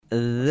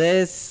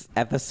This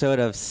episode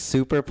of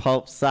Super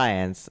Pulp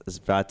Science is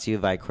brought to you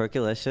by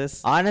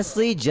Quirkylicious.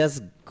 Honestly,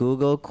 just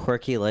Google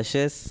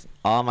Quirkylicious.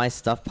 All my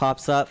stuff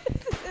pops up.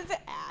 This is an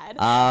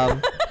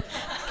ad.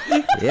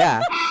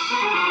 Yeah.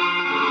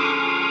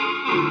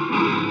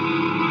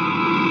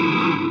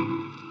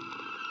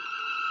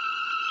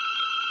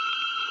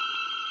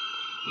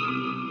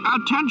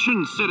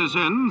 Attention,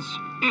 citizens.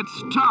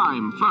 It's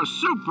time for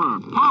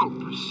Super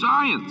Pulp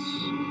Science.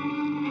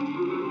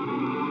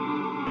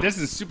 This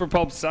is Super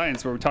Pulp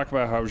Science, where we talk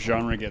about how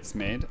genre gets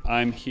made.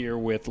 I'm here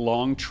with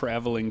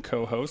long-traveling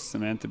co-host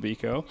Samantha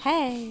Biko.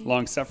 Hey.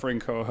 Long-suffering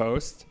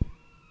co-host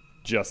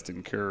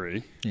Justin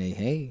Curry.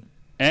 Hey.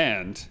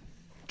 And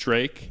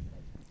Drake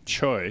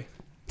Choi.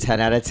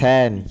 10 out of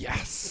 10.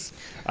 Yes.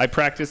 I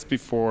practiced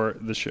before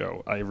the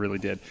show. I really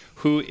did.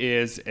 Who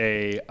is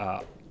a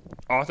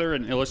author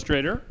and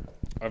illustrator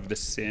of the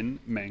Sin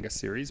manga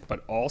series,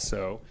 but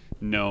also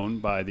known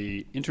by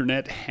the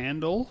internet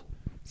handle.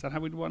 Is that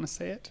how we'd want to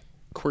say it?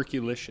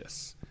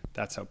 Quirkylicious.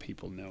 That's how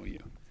people know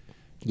you.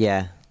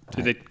 Yeah.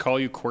 Do they call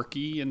you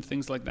quirky and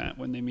things like that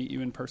when they meet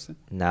you in person?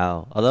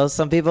 No. Although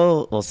some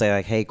people will say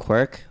like, hey,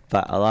 Quirk,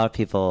 but a lot of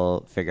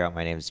people figure out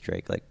my name's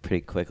Drake like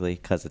pretty quickly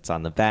because it's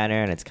on the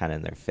banner and it's kind of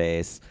in their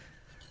face.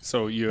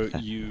 So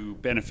you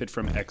benefit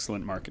from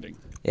excellent marketing.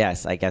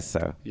 Yes, I guess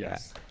so.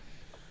 Yes.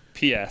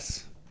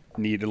 P.S.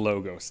 Need a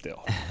logo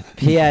still.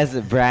 P.S.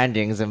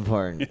 Branding's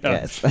important. Yeah.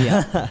 Yes.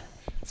 Yeah.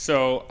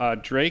 So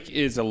Drake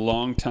is a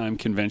longtime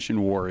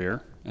convention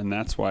warrior, and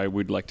that's why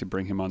we'd like to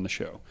bring him on the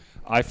show.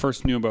 I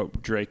first knew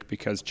about Drake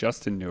because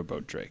Justin knew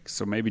about Drake.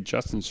 So maybe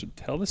Justin should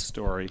tell the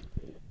story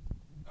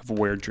of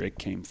where Drake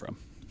came from.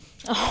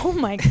 Oh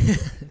my God.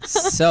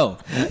 So,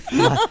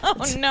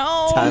 Oh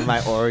no. Tell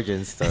my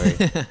origin story.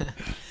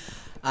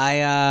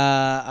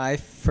 I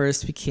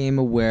first became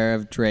aware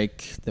of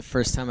Drake the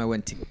first time I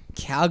went to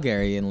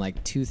Calgary in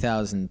like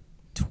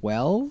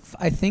 2012,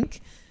 I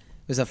think.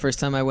 It was the first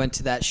time I went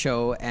to that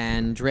show,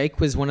 and Drake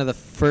was one of the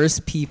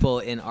first people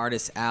in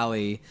Artist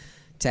Alley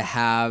to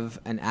have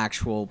an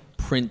actual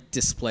print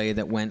display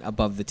that went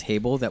above the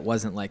table that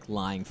wasn't like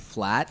lying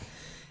flat.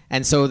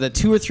 And so the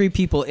 2 or 3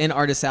 people in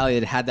Artist Alley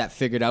that had that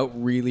figured out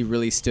really,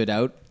 really stood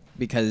out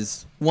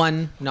because,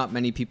 1, not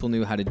many people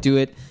knew how to do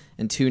it,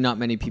 and 2, not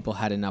many people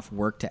had enough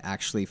work to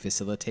actually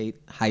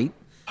facilitate height.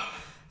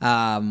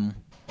 And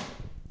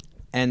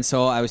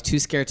so I was too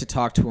scared to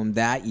talk to him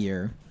that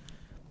year.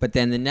 But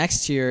then the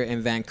next year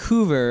in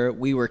Vancouver,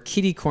 we were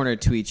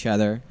kitty-cornered to each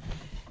other,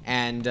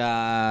 and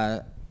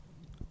I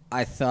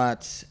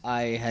thought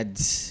I had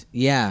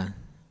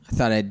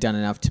done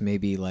enough to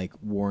maybe like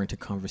warrant a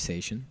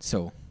conversation.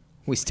 So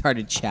we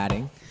started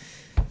chatting,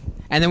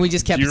 and then we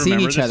just kept Do you seeing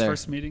remember each this other.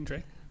 first meeting,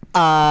 Drake?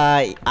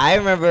 I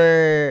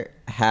remember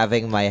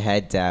having my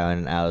head down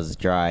and I was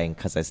drawing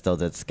because I still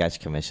did sketch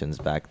commissions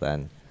back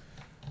then.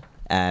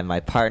 And my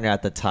partner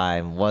at the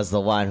time was the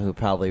one who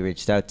probably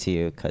reached out to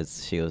you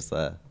because she was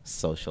the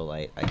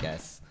socialite, I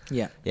guess.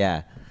 Yeah.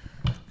 Yeah.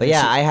 But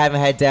yeah, I had my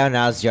head down and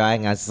I was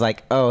drawing. I was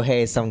like, oh,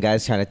 hey, some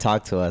guy's trying to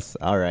talk to us.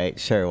 All right,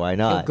 sure, why He'll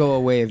not? go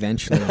away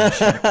eventually, I'm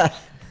sure.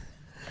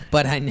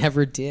 But I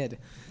never did.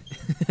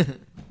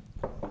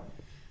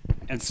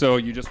 And so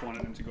you just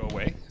wanted him to go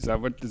away? Is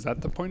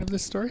that the point of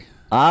this story?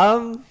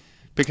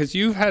 Because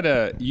you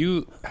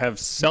have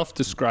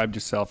self-described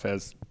yourself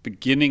as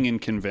beginning in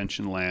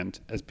convention land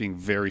as being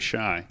very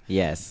shy.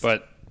 Yes.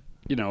 But,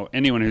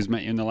 anyone who's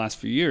met you in the last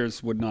few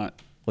years would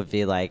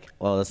be like,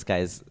 well, this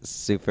guy's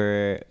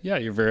super Yeah,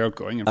 you're very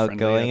outgoing and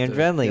friendly.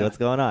 friendly. Yeah. What's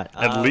going on?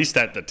 At least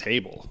at the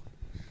table.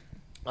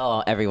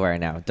 Oh, everywhere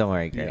now. Don't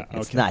worry, Greg. Yeah,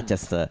 It's okay. not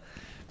just a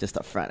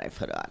front I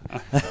put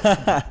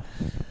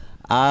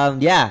on.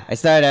 Yeah, I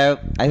started out.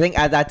 I think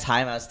at that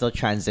time I was still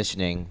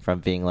transitioning from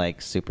being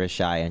like super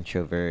shy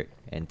introvert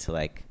into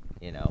like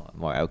a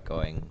more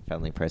outgoing,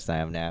 friendly person I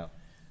am now.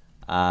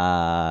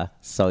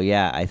 So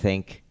yeah, I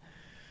think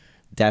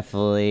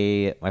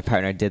definitely my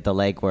partner did the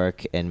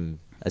legwork in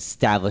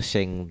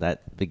establishing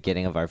that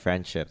beginning of our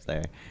friendship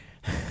there.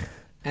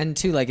 And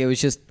too, like, it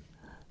was just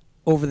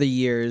over the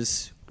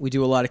years, we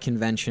do a lot of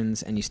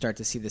conventions and you start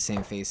to see the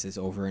same faces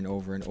over and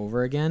over and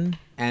over again.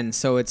 And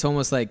so it's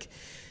almost like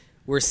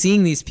we're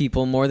seeing these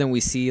people more than we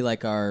see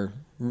like our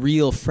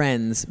real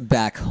friends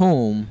back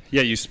home.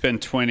 Yeah, you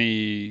spend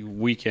 20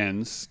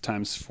 weekends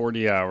times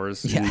 40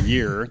 hours in a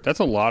year. That's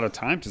a lot of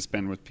time to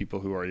spend with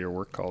people who are your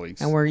work colleagues.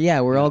 And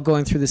we're all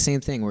going through the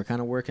same thing. We're kind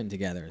of working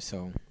together.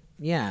 So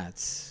yeah,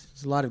 it's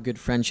a lot of good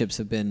friendships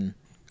have been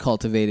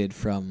cultivated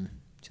from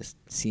just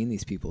seeing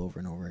these people over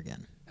and over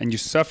again. And you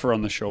suffer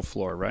on the show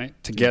floor, right?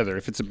 Together.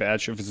 If it's a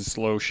bad show, if it's a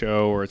slow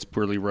show or it's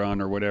poorly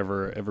run or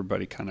whatever,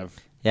 everybody kind of...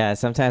 Yeah,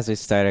 sometimes we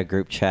start a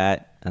group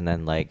chat and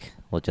then like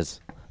we'll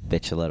just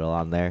bitch a little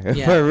on there if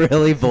Yeah. we're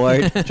really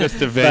bored. Just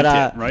to vent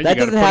it, right? That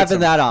You gotta doesn't put it happen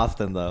somewhere. that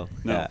often though.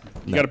 No, Yeah.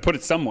 you got to put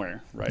it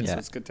somewhere, right? Yeah. So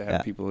it's good to have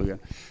Yeah. people who...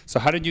 So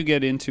how did you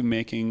get into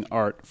making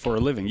art for a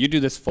living? You do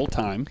this full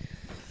time,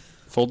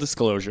 full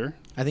disclosure.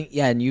 I think,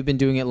 yeah, and you've been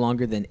doing it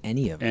longer than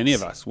any of us. Any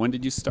of us. When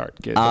did you start?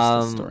 Give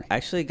us the story. I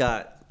actually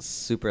got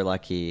super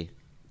lucky.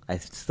 I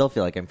still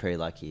feel like I'm pretty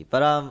lucky.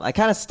 But I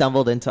kind of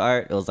stumbled into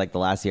art. It was like the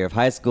last year of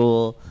high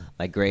school.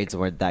 My grades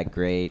weren't that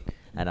great,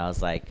 and I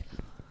was like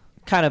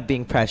kind of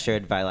being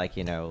pressured by like,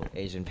 you know,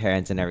 Asian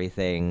parents and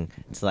everything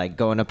to like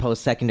go into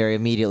post-secondary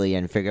immediately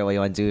and figure out what you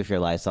want to do with your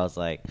life. So I was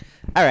like,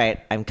 all right,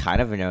 I'm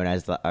kind of known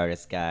as the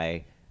artist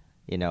guy,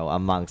 you know,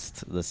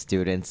 amongst the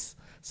students.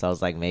 So I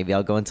was like, maybe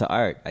I'll go into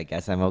art. I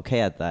guess I'm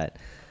okay at that.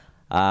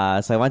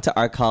 So I went to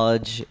art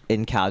college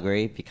in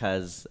Calgary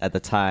because at the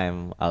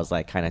time I was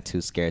like kind of too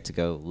scared to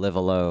go live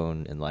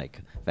alone in like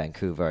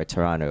Vancouver or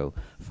Toronto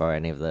for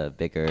any of the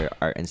bigger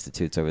art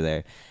institutes over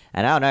there.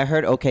 And I don't know, I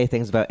heard okay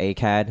things about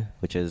ACAD,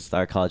 which is the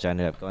art college I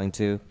ended up going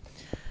to.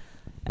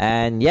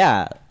 And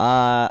yeah,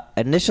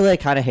 initially I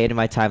kind of hated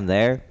my time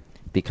there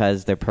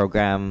because their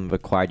program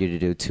required you to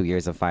do 2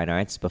 years of fine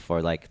arts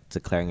before like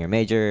declaring your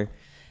major.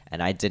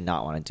 And I did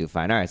not want to do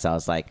fine arts. I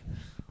was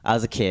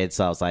a kid,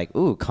 so I was like,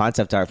 ooh,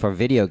 concept art for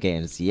video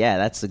games. Yeah,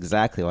 that's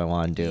exactly what I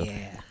want to do.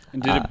 Yeah.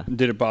 And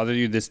did it bother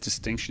you, this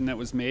distinction that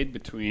was made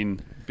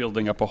between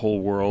building up a whole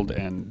world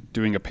and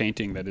doing a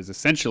painting that is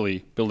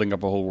essentially building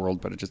up a whole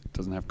world, but it just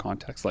doesn't have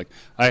context? Like,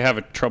 I have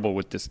a trouble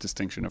with this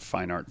distinction of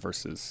fine art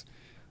versus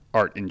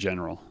art in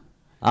general.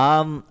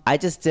 I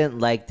just didn't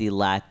like the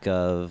lack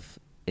of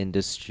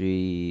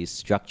industry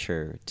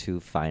structure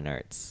to fine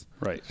arts.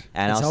 Right.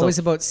 And It's also, always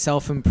about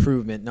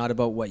self-improvement, not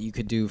about what you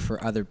could do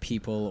for other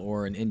people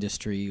or an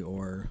industry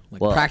or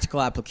like Well- practical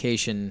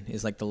application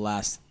is like the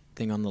last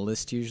thing on the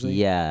list usually.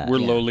 yeah. We're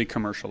Yeah. lowly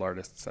commercial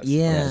artists, I suppose.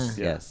 Yeah.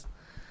 Yes.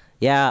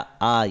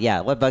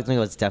 Yeah. What bugged me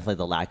was definitely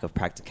the lack of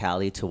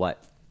practicality to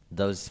what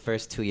those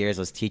first 2 years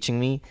was teaching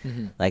me.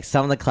 Mm-hmm. Like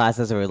some of the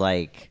classes were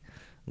like,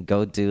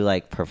 go do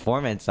like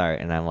performance art,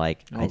 and I'm like,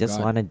 Oh, I just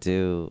God. want to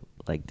do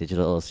like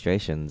digital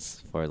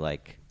illustrations for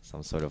like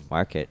some sort of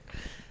market.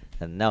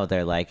 And no,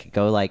 they're like,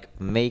 go like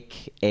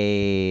make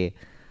a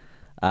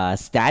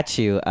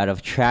statue out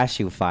of trash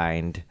you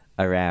find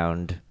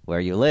around where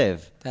you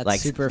live. That's like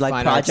super like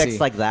fine projects artsy.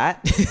 like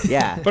that.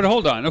 Yeah. But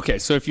hold on. Okay,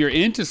 so if you're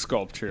into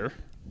sculpture,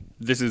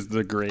 this is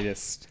the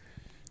greatest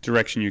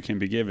direction you can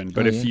be given.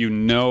 But Oh, if yeah. you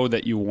know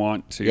that you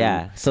want to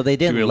Yeah, so they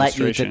didn't do let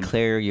you illustration-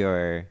 declare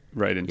your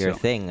Right, your until-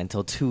 thing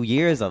until 2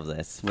 years of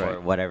this for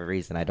Right. whatever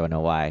reason. I don't know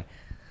why.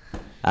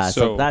 So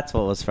So- that's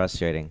what was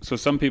frustrating. So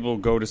some people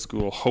go to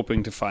school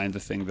hoping to find the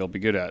thing they'll be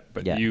good at,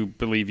 but Yeah. you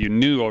believe you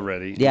knew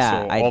already. and Yeah, so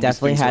all I these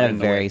definitely things had were a in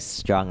the way. very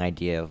strong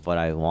idea of what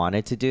I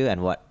wanted to do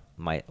and what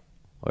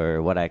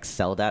I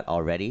excelled at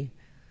already,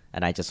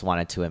 and I just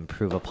wanted to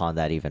improve upon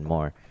that even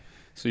more.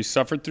 So you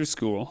suffered through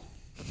school.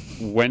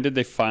 When did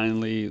they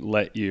finally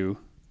let you?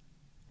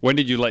 When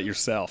did you let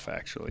yourself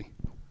actually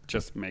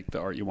just make the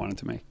art you wanted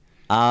to make?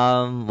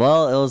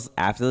 Well, it was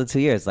after the 2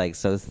 years. Like,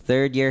 so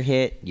third year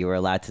hit, you were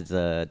allowed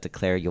to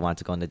declare you want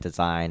to go into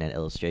design and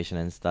illustration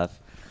and stuff.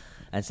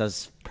 And so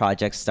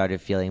projects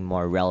started feeling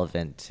more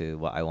relevant to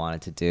what I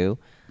wanted to do.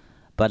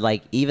 But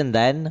like even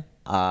then,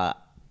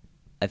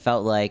 I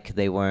felt like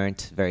they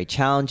weren't very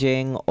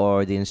challenging,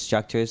 or the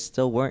instructors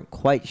still weren't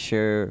quite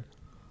sure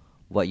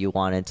what you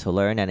wanted to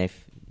learn. And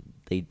if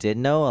they did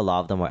know, a lot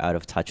of them were out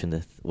of touch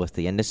with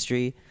the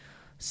industry.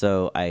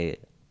 So I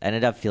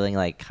ended up feeling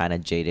like kind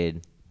of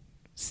jaded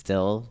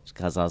still,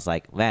 because I was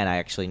like, man, I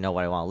actually know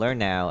what I want to learn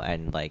now.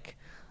 And like,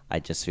 I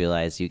just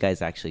realized you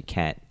guys actually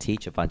can't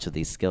teach a bunch of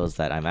these skills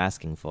that I'm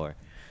asking for.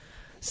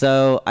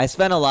 So I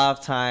spent a lot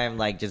of time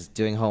like just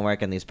doing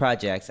homework on these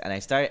projects, and I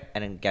started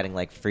getting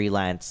like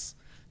freelance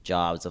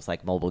jobs with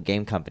like mobile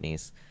game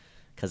companies,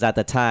 because at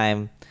the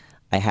time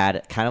I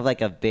had kind of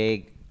like a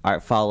big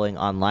art following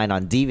online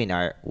on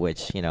DeviantArt,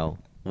 which, you know,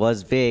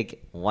 was big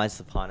once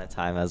upon a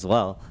time as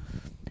well.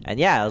 And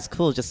yeah, it was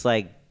cool just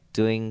like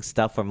doing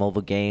stuff for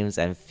mobile games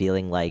and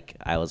feeling like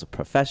I was a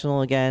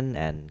professional again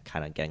and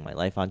kind of getting my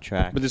life on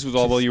track. But this was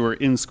all while you were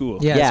in school.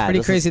 Yeah, Yeah, it's pretty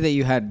this crazy that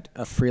you had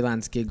a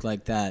freelance gig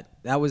like that.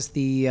 That was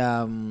the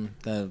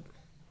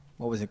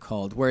what was it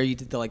called? Where you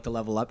did the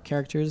level up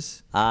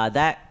characters.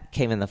 That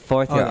came in the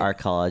fourth Oh, year yeah. art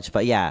college,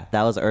 but yeah,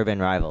 that was Urban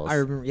Rivals. I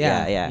remember,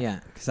 yeah. yeah.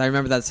 Because I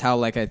remember that's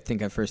how I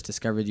think I first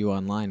discovered you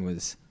online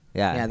was.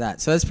 Yeah. that.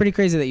 So it's pretty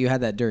crazy that you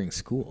had that during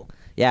school.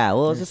 Yeah,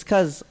 well, it's just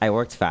because I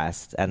worked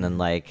fast, and then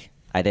like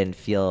I didn't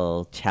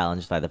feel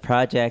challenged by the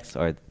projects,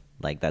 or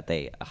like that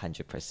they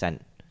 100%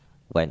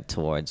 went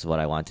towards what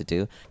I wanted to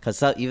do.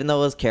 Because even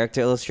though it was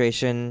character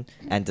illustration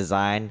and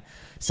design,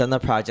 some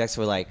of the projects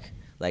were like,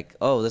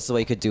 oh, this is what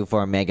you could do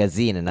for a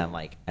magazine, and I'm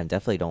like, I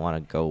definitely don't want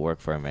to go work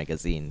for a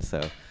magazine. So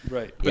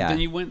Right. But yeah. then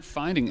you went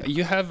finding.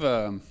 You have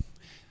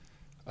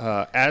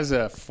as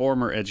a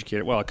former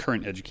educator, well, a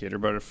current educator,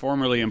 but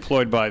formerly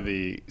employed by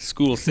the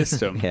school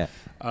system. Yeah.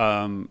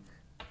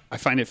 I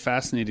find it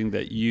fascinating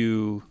that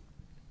you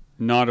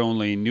not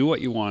only knew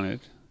what you wanted,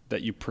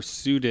 that you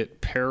pursued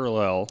it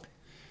parallel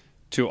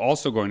to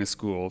also going to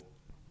school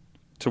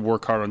to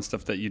work hard on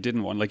stuff that you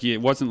didn't want. Like, it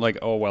wasn't like,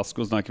 oh, well,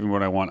 school's not giving me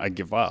what I want, I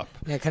give up.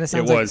 Yeah, it kinda It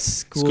sounds like was,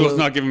 school- school's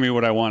not giving me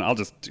what I want, I'll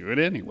just do it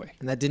anyway.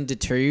 And that didn't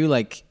deter you?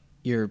 Like,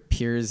 your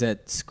peers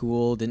at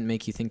school didn't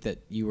make you think that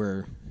you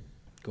were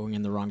going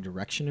in the wrong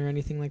direction or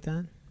anything like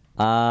that?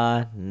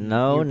 No,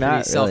 You're not pretty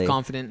really.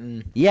 self-confident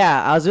and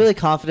Yeah, I was really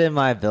confident in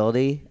my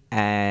ability,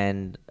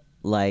 and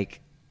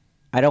like,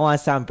 I don't want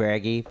to sound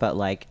braggy, but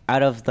like,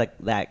 out of like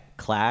that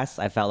class,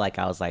 I felt like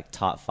I was like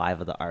top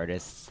 5 of the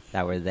artists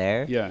that were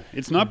there. Yeah,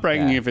 it's not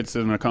bragging Yeah. if it's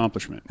an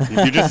accomplishment. If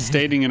you're just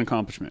stating an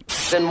accomplishment.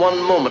 In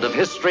one moment of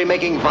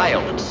history-making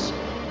violence,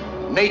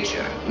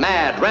 nature,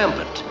 mad,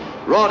 rampant,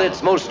 wrought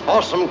its most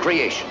awesome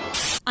creation.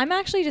 I'm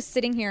actually just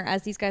sitting here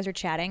as these guys are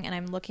chatting, and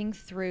I'm looking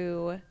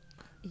through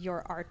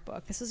your art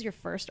book. This is your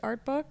first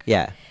art book.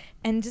 Yeah.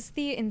 And just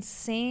the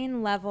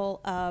insane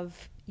level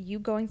of you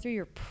going through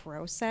your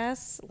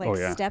process, like Oh,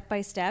 yeah. step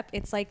by step.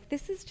 It's like,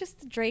 this is just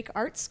the Drake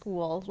Art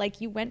School. Like,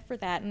 you went for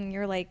that, and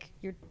you're like,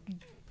 you're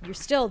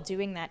still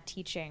doing that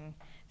teaching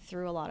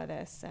through a lot of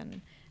this.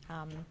 And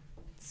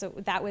so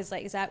that was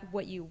like, is that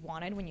what you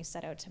wanted when you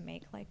set out to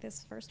make like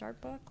this first art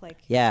book? Like,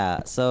 Yeah.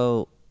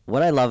 So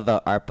what I love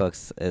about art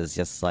books is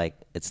just like,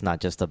 it's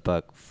not just a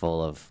book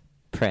full of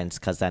prints,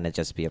 because then it'd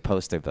just be a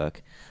poster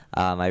book.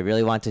 I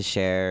really want to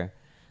share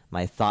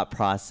my thought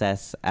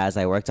process as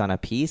I worked on a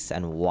piece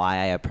and why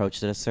I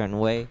approached it a certain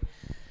way.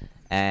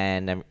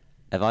 And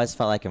I've always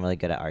felt like I'm really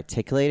good at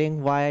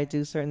articulating why I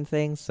do certain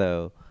things.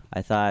 So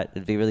I thought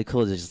it'd be really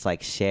cool to just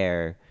like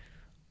share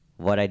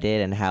what I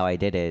did and how I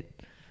did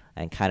it,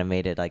 and kind of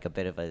made it like a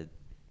bit of a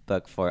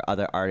book for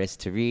other artists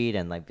to read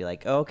and like be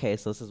like, oh, okay,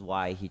 so this is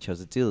why he chose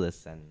to do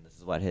this, and this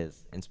is what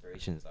his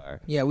inspirations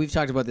are. yeah, we've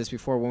talked about this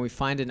before. When we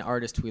find an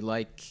artist we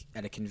like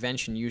at a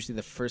convention, usually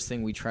the first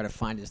thing we try to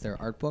find is their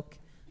art book.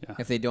 Yeah.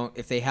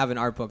 If they have an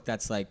art book,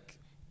 that's like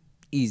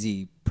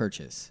easy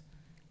purchase.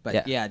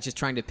 But yeah, just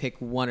trying to pick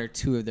one or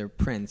two of their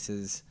prints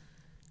is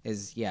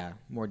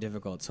more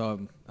difficult.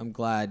 So I'm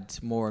glad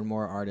more and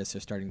more artists are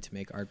starting to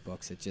make art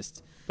books. It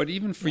just But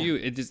even for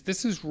you,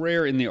 this is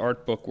rare in the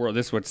art book world.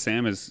 This is what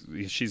Sam is.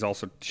 She's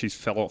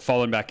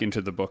fallen back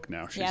into the book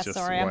now. She's Yeah, just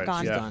sorry, I'm wide-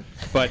 gone. She's gone.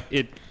 But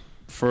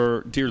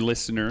for dear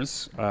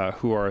listeners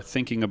who are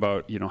thinking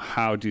about,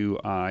 how do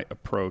I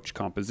approach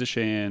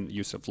composition,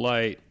 use of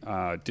light,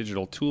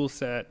 digital tool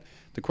set,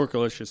 the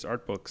Quirkalicious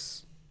art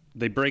books,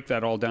 they break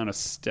that all down a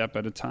step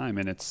at a time,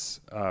 and it's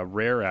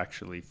rare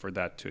actually for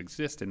that to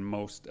exist in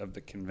most of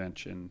the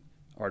convention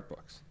art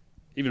books.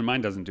 Even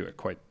mine doesn't do it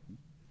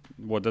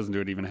doesn't do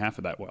it even half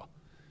of that well.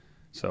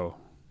 So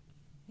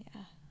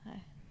yeah.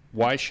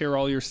 why share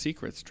all your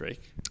secrets,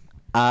 Drake?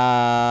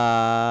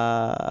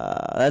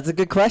 That's a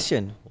good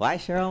question. Why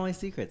share all my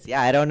secrets?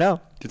 Yeah, I don't know.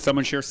 Did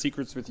someone share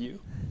secrets with you?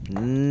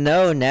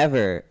 No,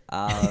 never.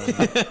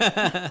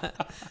 I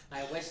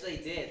wish they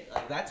did.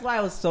 Like, that's why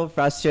I was so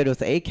frustrated with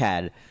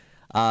ACAD.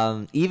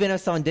 Even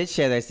if someone did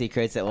share their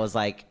secrets, it was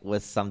like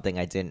with something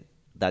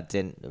that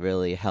didn't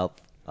really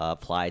help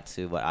apply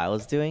to what I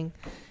was doing.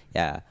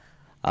 Yeah.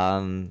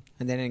 and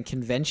then in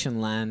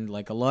convention land,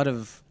 like a lot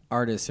of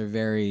artists are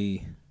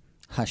very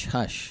hush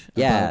hush.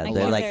 Yeah, about a I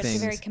they're lot guess of they're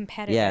things. very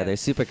competitive. Yeah, they're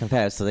super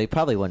competitive, so they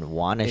probably wouldn't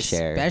want to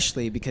share.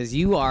 Especially because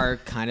you are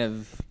kind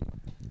of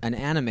an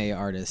anime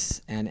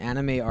artist, and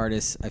anime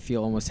artists, I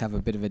feel, almost have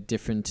a bit of a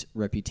different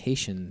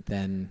reputation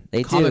than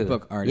They comic do.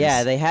 book artists.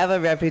 Yeah, they have a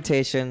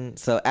reputation.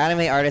 So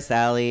Anime Artist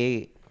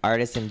Alley,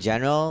 artists in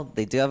general,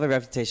 they do have a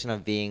reputation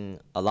of being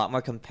a lot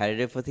more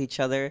competitive with each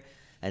other,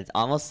 and it's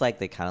almost like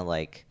they kind of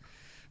like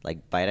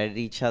bite at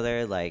each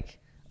other, like,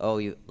 oh,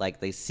 you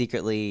like they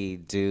secretly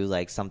do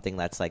like something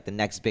that's like the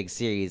next big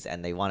series,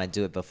 and they want to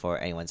do it before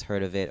anyone's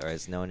heard of it or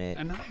has known it.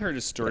 And I heard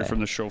a story Yeah. from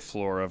the show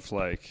floor of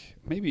like,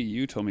 maybe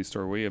you told me a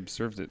story where you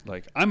observed it.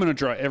 Like, I'm going to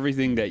draw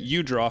everything that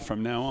you draw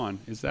from now on.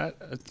 Was that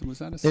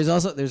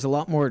There's a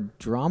lot more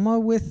drama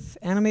with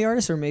anime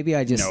artists, or maybe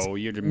I just No,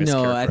 you're just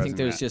no. I think mischaracterizing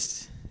there's that.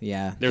 just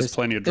There's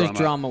plenty of There's drama.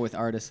 drama with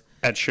artists.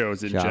 at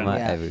shows in Drama general?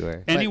 Yeah.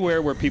 everywhere.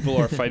 Anywhere where people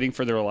are fighting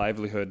for their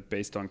livelihood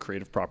based on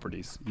creative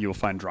properties, you will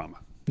find drama.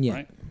 Yeah,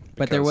 Right?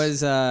 but there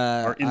Because was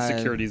our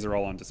insecurities are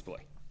all on display.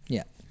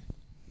 Yeah.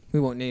 We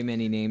won't name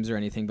any names or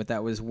anything, but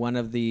that was one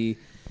of the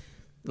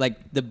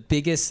the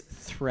biggest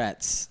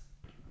threats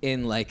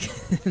in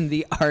in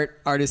the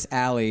artist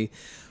alley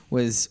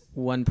was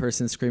one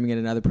person screaming at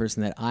another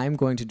person that I'm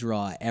going to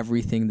draw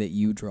everything that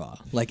you draw.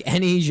 Like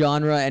any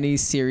genre, any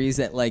series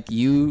that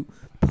you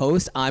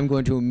post, I'm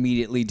going to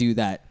immediately do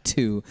that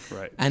too.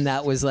 Right. And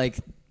that was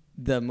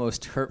the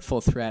most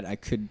hurtful threat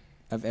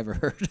I've ever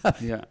heard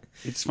of. Yeah,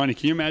 it's funny.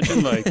 Can you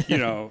imagine,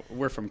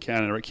 we're from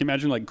Canada, right? Can you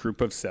imagine,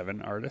 Group of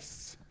 7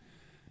 artists?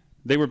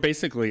 They were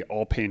basically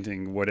all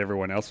painting what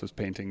everyone else was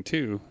painting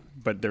too,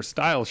 but their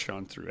style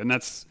shone through, and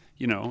that's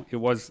it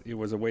was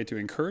a way to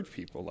encourage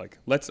people. Like,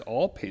 let's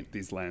all paint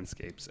these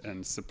landscapes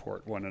and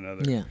support one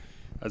another. Yeah.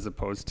 As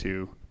opposed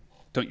to,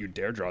 don't you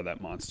dare draw that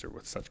monster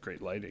with such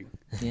great lighting,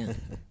 Yeah.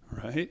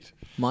 right?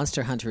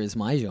 Monster Hunter is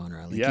my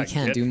genre. Yeah, you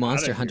can't get do outta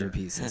Monster here. Hunter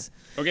pieces.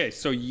 Okay,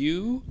 so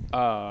you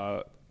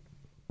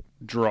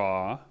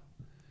draw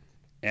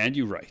and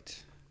you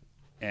write.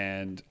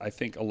 And I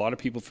think a lot of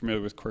people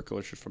familiar with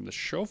Quirkalicious from the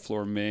show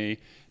floor may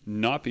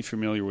not be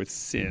familiar with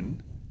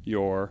Sin,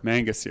 your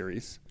manga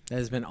series. That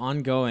has been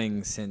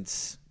ongoing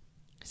since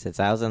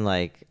I was in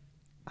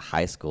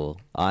high school,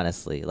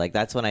 honestly.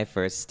 That's when I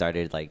first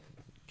started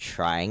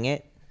trying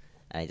it.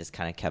 and I just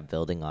kind of kept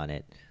building on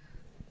it.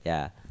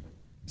 Yeah.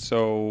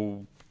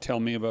 So tell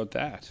me about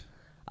that.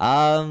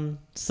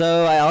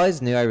 So I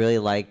always knew I really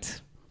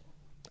liked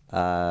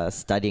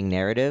studying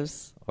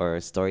narratives or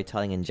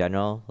storytelling in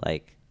general.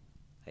 Like,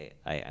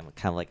 I'm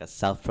kind of like a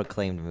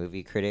self-proclaimed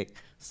movie critic,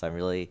 so I'm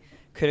really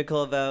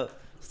critical about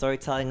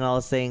storytelling and all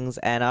those things.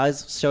 And I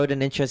always showed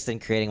an interest in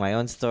creating my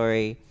own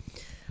story.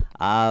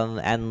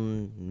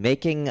 And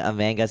making a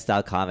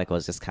manga-style comic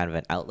was just kind of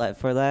an outlet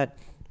for that.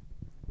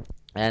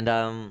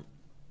 And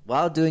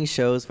while doing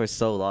shows for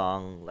so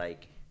long,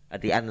 like,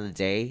 at the end of the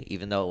day,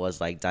 even though it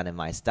was like done in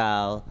my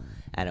style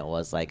and it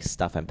was like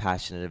stuff I'm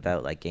passionate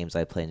about, like games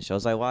I play and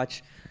shows I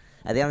watch,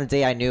 at the end of the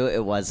day, I knew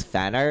it was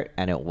fan art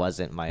and it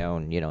wasn't my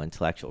own,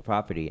 intellectual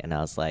property. And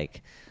I was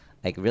like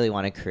really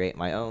want to create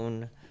my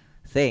own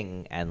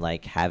thing and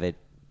like have it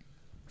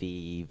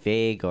be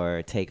vague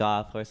or take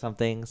off or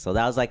something. So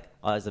that was like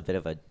always a bit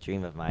of a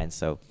dream of mine.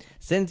 So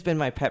Sin's been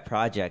my pet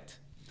project.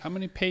 How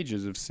many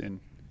pages of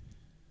Sin?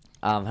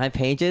 How many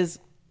pages?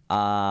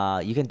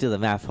 You can do the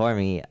math for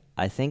me.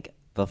 I think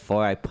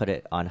before I put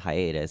it on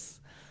hiatus,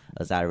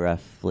 I was at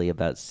roughly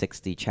about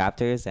 60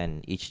 chapters,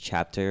 and each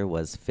chapter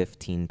was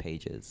 15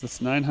 pages.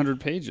 That's 900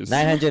 pages.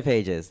 900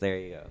 pages. There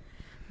you go.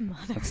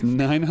 That's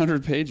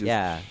 900 pages.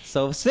 Yeah.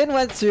 So Sin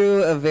went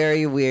through a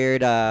very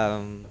weird,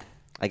 I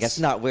guess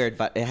not weird,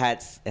 but it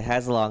has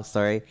a long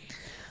story.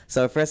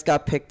 So it first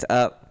got picked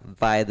up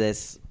by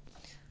this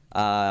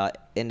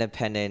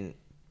independent,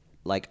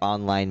 like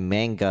online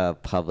manga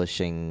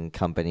publishing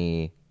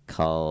company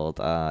called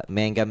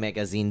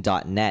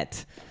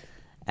mangamagazine.net,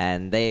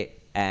 and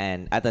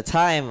at the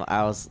time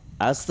I was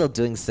still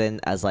doing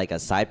Sin as like a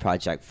side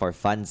project for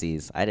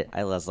funsies.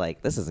 I was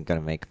like, this isn't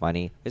gonna make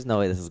money. There's no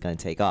way this is gonna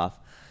take off.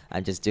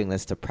 I'm just doing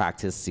this to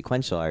practice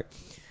sequential art.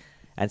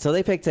 And so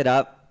they picked it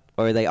up,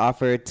 or they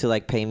offered to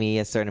like pay me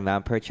a certain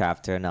amount per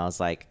chapter, and I was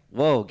like,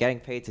 whoa,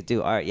 getting paid to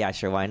do art? Yeah,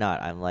 sure, why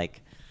not? I'm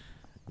like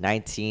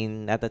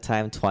 19 at the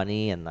time,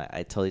 20, and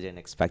I totally didn't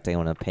expect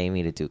anyone to pay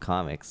me to do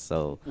comics.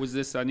 So Was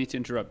this, I need to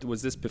interrupt,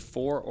 was this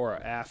before or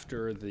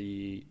after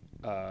the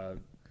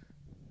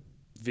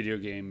video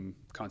game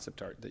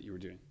concept art that you were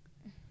doing?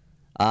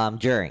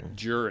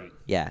 During.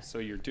 Yeah. So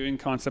you're doing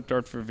concept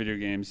art for video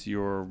games,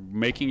 you're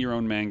making your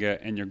own manga,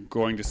 and you're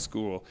going to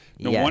school.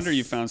 No Yes. wonder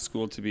you found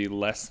school to be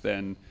less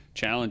than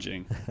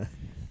challenging.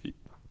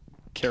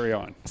 Carry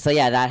on. So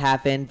yeah, that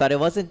happened, but it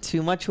wasn't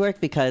too much work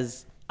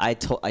because I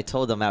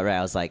told them outright.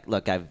 I was like,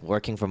 look, I'm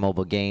working for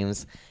mobile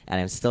games and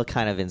I'm still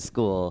kind of in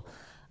school.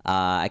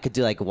 I could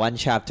do like one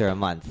chapter a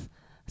month,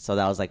 so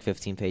that was like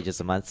 15 pages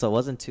a month, so it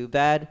wasn't too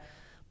bad.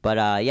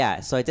 But yeah,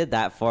 so I did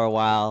that for a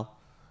while,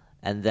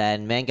 and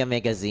then Manga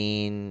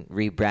Magazine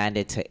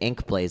rebranded to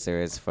Ink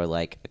Blazers for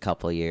like a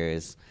couple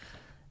years,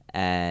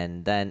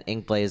 and then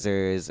Ink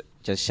Blazers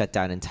just shut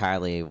down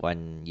entirely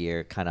one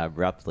year, kind of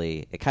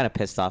abruptly. It kind of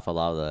pissed off a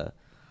lot of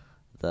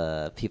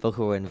the people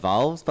who were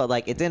involved, but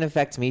like it didn't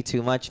affect me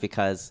too much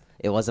because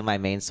it wasn't my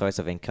main source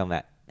of income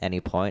at any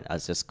point. I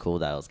was just cool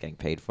that I was getting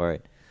paid for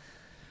it.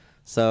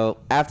 So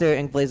after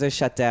Ink Blazers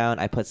shut down,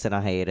 I put Sin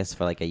on hiatus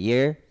for like a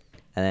year,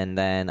 and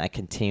then I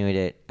continued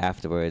it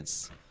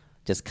afterwards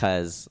just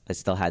because I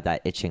still had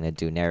that itching to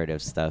do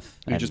narrative stuff.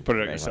 You just put it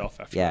out writing yourself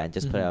one. after Yeah, that. and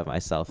just put it out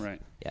myself.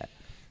 Right. Yeah.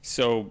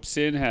 So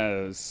Sin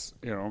has,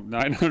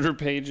 900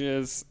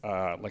 pages,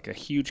 like a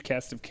huge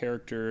cast of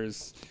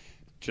characters,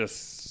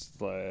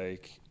 just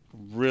like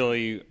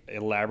really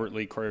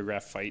elaborately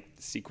choreographed fight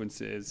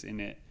sequences in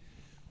it.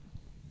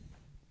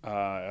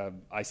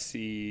 I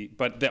see,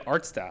 but the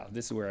art style,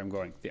 this is where I'm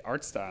going. The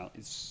art style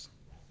is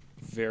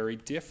very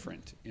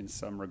different in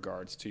some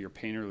regards to your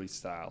painterly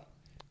style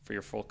for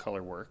your full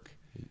color work.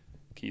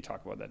 Can you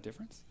talk about that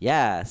difference?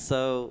 Yeah,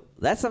 so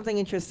that's something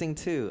interesting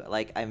too.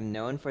 Like, I'm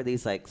known for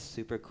these like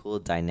super cool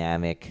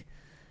dynamic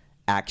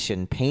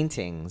action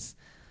paintings,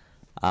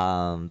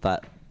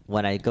 but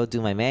when I go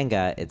do my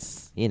manga,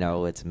 it's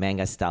it's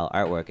manga style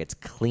artwork. It's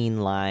clean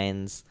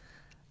lines,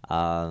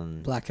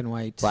 Black and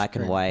white.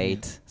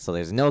 white. Yeah. So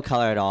there's no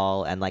color at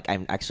all, and like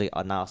I'm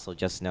also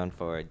just known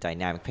for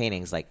dynamic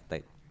paintings. Like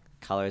the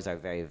colors are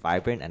very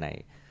vibrant, and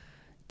I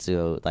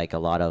do like a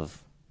lot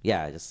of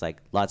just like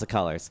lots of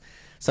colors.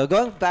 So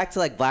going back to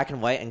like black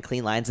and white and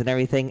clean lines and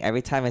everything,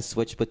 every time I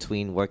switch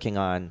between working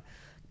on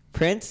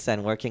prints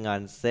and working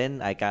on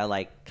Sin, I gotta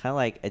like kind of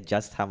like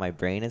adjust how my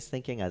brain is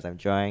thinking as I'm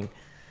drawing.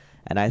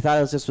 And I thought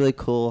it was just really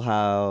cool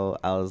how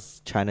I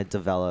was trying to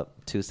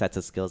develop two sets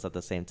of skills at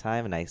the same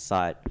time, and I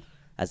saw it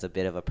as a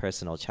bit of a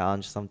personal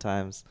challenge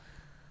sometimes.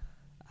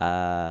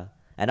 And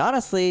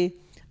honestly,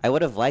 I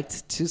would have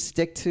liked to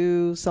stick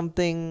to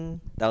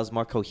something that was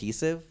more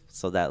cohesive,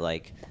 so that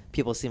like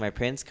people see my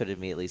prints could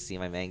immediately see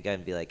my manga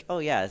and be like, oh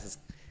yeah, this is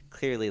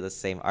clearly the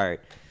same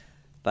art.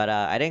 But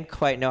I didn't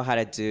quite know how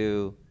to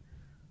do,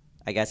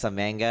 I guess, a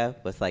manga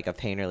with like a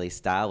painterly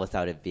style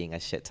without it being a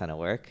shit ton of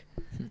work.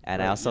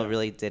 And I also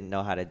really didn't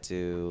know how to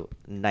do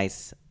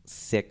nice,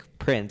 sick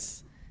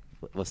prints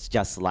with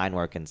just line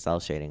work and cell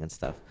shading and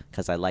stuff,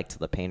 because I liked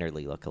the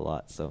painterly look a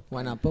lot. So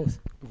Why not both?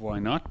 Why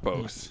not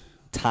both?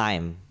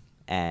 time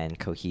and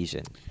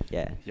cohesion.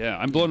 Yeah. Yeah,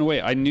 I'm blown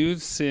away. I knew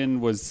Sin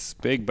was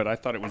big, but I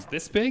thought it was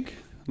this big.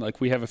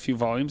 Like, we have a few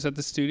volumes at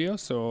the studio,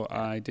 so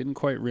I didn't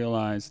quite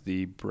realize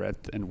the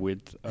breadth and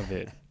width of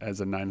it as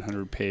a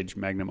 900-page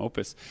magnum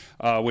opus,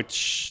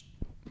 which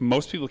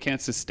most people can't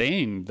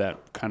sustain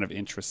that kind of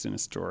interest in a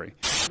story.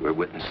 We're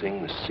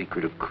witnessing the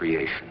secret of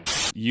creation.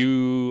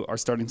 You are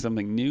starting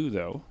something new,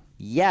 though.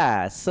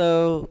 Yeah,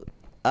 so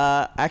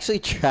I actually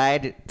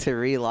tried to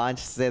relaunch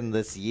Sin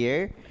this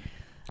year.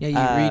 Yeah, you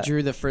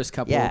redrew the first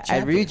couple of Yeah,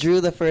 chapters. I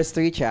redrew the first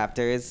 3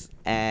 chapters,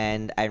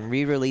 and I'm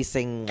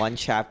re-releasing 1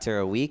 chapter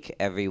a week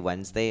every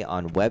Wednesday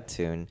on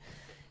Webtoon.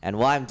 And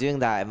while I'm doing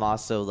that, I'm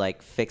also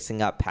like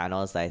fixing up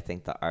panels that I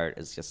think the art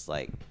is just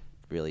like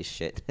really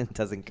shit and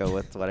doesn't go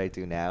with what I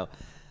do now.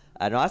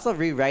 And I'm also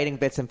rewriting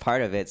bits and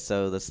part of it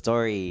so the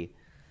story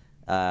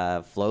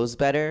flows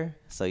better,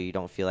 so you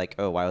don't feel like,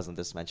 oh, why wasn't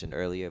this mentioned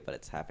earlier, but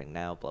it's happening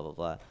now, blah, blah,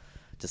 blah.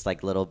 Just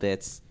like little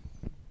bits.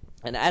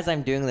 And as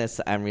I'm doing this,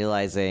 I'm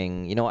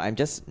realizing, you know, I'm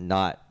just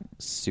not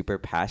super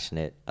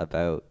passionate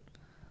about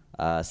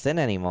Sin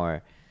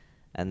anymore.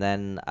 And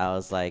then I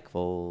was like,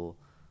 well,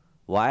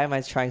 why am I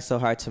trying so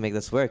hard to make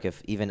this work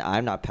if even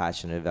I'm not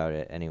passionate about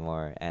it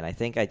anymore? And I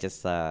think I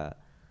just had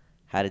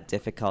a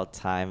difficult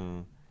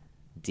time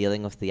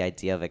dealing with the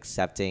idea of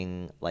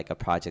accepting like a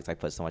project I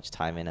put so much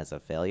time in as a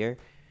failure.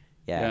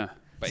 Yeah.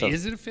 But So-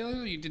 is it a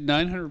failure? You did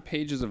 900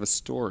 pages of a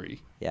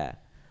story. Yeah.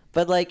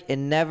 But like it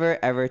never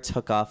ever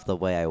took off the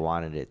way I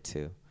wanted it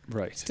to.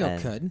 Right. Still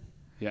And- could.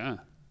 Yeah.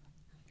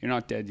 You're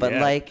not dead But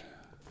yet.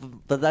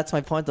 but that's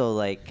my point though.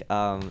 Like,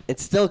 it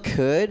still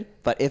could,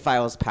 but if I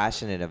was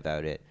passionate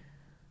about it,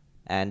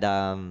 and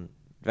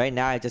right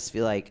now I just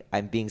feel like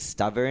I'm being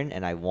stubborn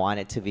and I want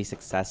it to be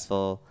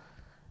successful,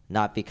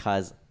 not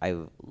because I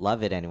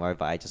love it anymore,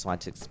 but I just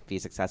want to be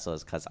successful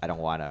is because I don't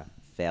want a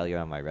failure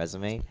on my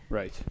resume.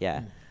 Right.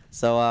 Yeah.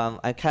 So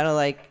I kind of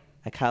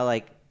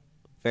like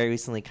very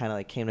recently kind of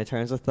like came to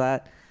terms with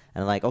that.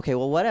 And like, okay,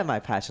 well, what am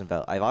I passionate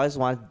about? I've always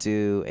wanted to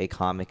do a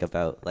comic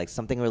about like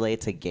something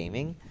related to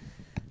gaming.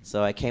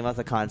 So I came up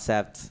with a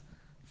concept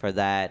for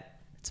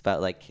that. It's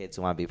about like kids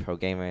who want to be pro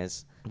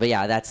gamers. But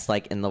yeah, that's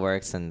like in the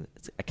works, and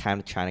I'm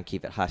kind of trying to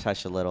keep it hush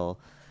hush a little.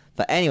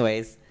 But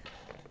anyways,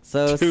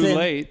 so Too Sin,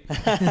 late.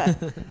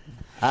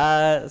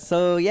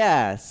 so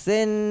yeah,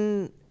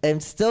 Sin. I'm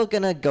still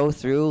gonna go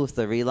through with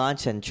the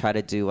relaunch and try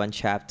to do 1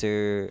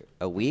 chapter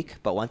a week.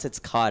 But once it's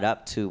caught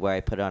up to where I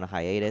put it on a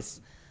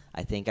hiatus,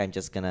 I think I'm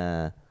just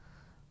gonna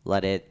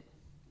let it,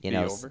 Be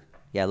over?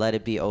 Yeah, let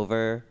it be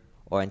over,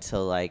 or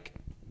until like,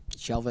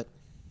 Shelve it.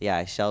 yeah,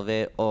 I shelve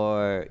it,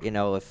 or you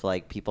know, if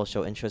like people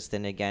show interest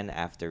in it again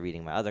after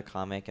reading my other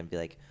comic and be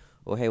like,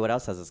 oh hey, what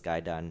else has this guy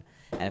done?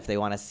 And if they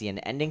want to see an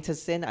ending to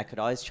Sin, I could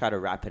always try to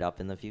wrap it up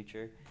in the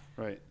future.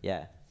 Right.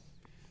 Yeah.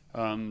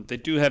 They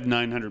do have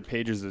 900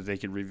 pages that they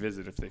can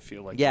revisit if they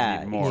feel like they Yeah,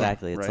 need more.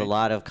 exactly. It's right? a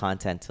lot of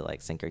content to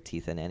like sink our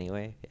teeth in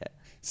anyway. Yeah.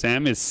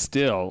 Sam is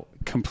still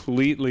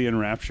completely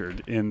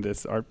enraptured in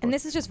this art book. And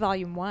this is just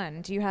volume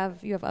 1. Do you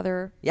have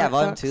other? Yeah, art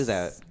volume books? 2's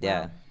out.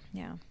 Yeah.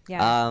 Wow.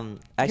 Yeah.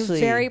 Actually,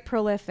 You're very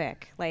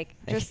prolific. Like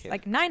Thank just you.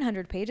 like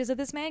 900 pages of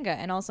this manga,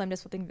 and also I'm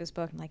just flipping through this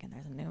book. And like, and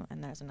there's a new,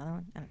 and there's another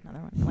one, and another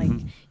one.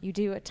 Like you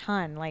do a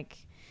ton. Like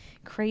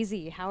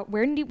crazy. How?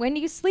 When do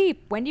you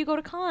sleep? When do you go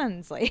to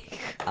cons? Like.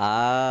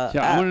 I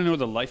want to know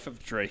the life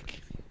of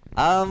Drake.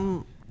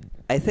 I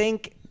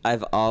think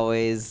I've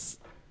always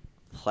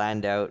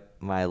planned out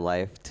my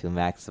life to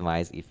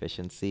maximize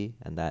efficiency,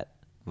 and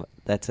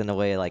that's in a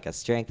way like a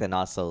strength and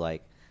also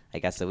like I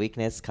guess a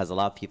weakness, because a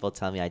lot of people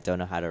tell me I don't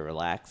know how to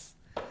relax.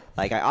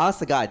 Like I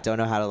honestly God don't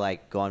know how to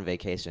like go on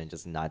vacation and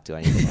just not do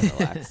anything and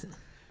relax.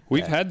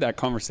 We've Yeah. had that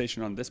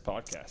conversation on this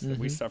podcast that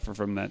we suffer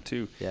from that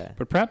too. Yeah.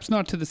 But perhaps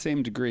not to the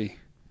same degree.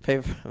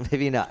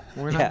 Maybe not.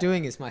 We're Yeah. not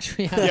doing as much.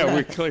 Yeah,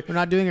 we're clear. We're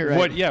not doing it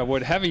right.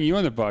 What having you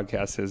on the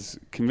podcast has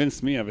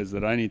convinced me of is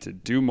that I need to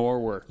do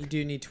more work. You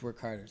do need to work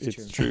harder.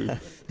 It's true.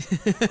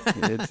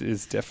 It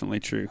is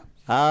definitely true.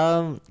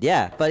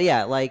 Yeah, but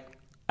yeah, like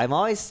I'm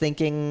always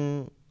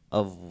thinking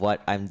of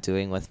what I'm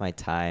doing with my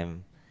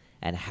time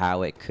and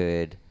how it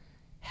could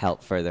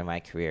help further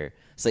my career.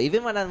 So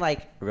even when I'm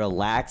like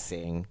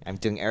relaxing, I'm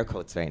doing air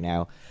quotes right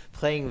now,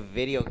 playing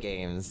video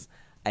games,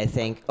 I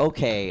think,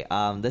 okay,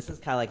 this is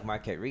kind of like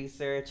market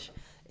research.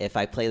 If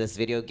I play this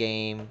video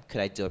game,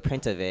 could I do a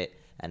print of it?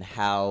 And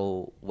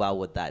how well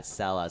would that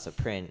sell as a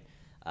print?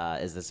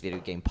 Is this video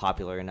game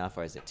popular enough,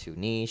 or is it too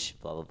niche?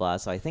 Blah, blah, blah.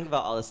 So I think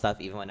about all this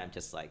stuff even when I'm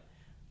just like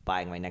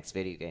buying my next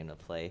video game to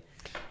play.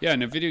 Yeah,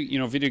 and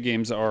video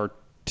games are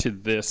to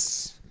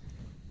this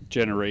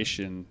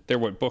generation, they're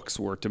what books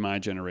were to my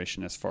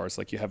generation, as far as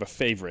like you have a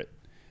favorite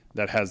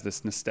that has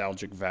this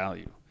nostalgic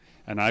value.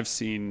 And I've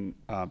seen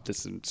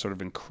this sort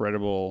of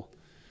incredible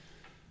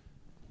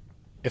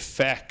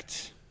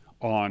effect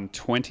on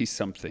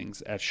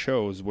 20-somethings at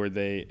shows where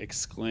they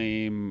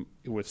exclaim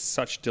with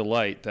such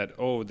delight that,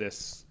 oh,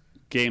 this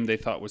game they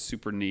thought was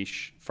super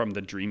niche from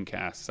the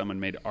Dreamcast, someone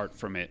made art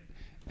from it,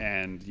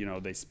 and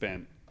they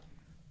spent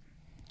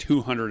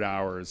 200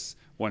 hours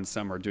one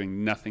summer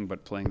doing nothing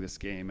but playing this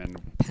game, and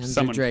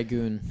Panzer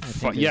Dragoon. I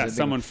think is a big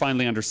someone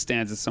finally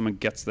understands it. Someone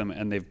gets them,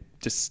 and they've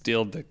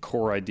distilled the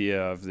core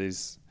idea of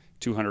these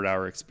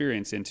 200-hour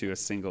experience into a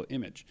single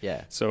image.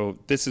 Yeah. So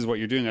this is what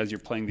you're doing as you're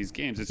playing these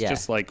games. It's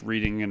just like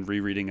reading and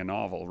rereading a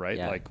novel, right?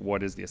 Yeah. Like,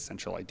 what is the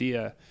essential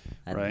idea,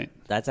 And right?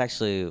 That's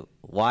actually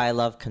why I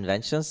love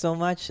conventions so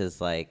much, is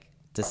like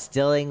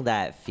distilling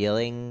that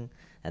feeling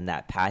and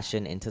that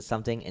passion into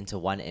something, into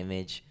one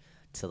image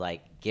to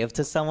like give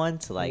to someone,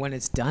 to like when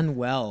it's done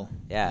well.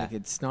 Yeah. Like,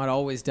 it's not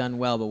always done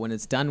well, but when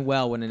it's done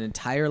well, when an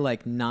entire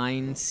like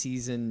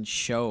 9-season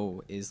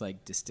show is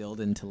like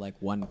distilled into like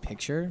one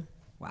picture,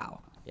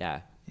 wow.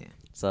 Yeah. Yeah.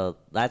 So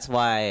that's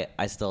why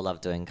I still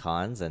love doing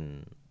cons,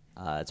 and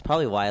it's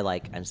probably why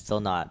like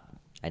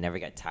I never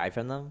get tired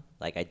from them.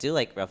 Like I do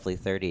like roughly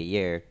 30 a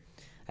year.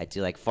 I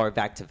do like 4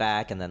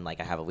 back-to-back, and then like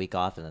I have a week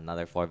off and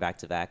another 4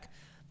 back-to-back.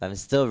 But I'm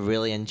still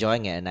really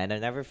enjoying it, and I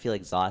never feel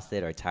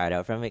exhausted or tired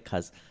out from it,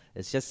 because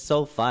it's just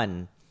so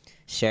fun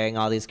sharing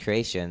all these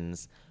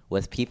creations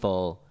with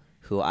people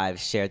who I've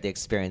shared the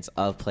experience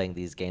of playing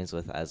these games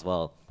with as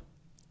well.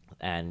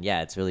 And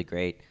yeah, it's really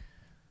great.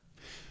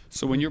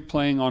 So when you're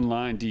playing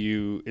online,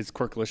 is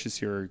Quirkalicious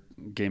your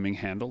gaming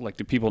handle? Like,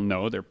 do people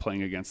know they're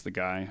playing against the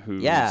guy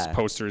whose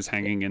poster is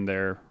hanging in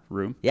their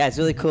room? Yeah, it's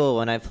really cool.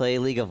 When I play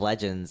League of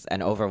Legends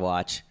and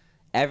Overwatch,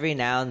 every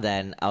now and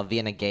then I'll be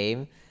in a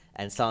game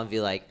and someone will be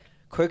like,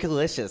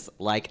 Quirkalicious,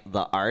 like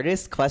the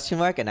artist, ?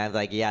 And I'm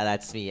like, yeah,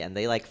 that's me. And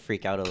they like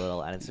freak out a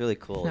little, and it's really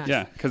cool.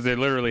 Yeah, because they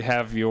literally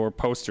have your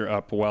poster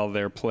up while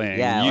they're playing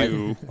Yeah,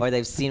 you. or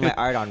they've seen my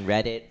art on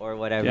Reddit or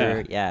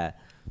whatever. Yeah.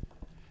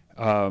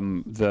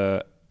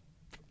 The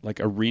like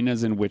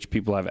arenas in which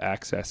people have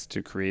access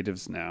to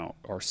creatives now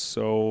are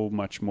so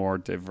much more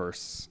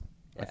diverse.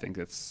 Yeah. I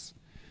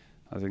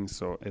think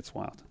so. It's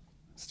wild.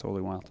 It's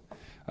totally wild.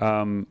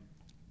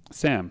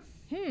 Sam,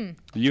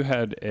 you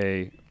had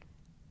a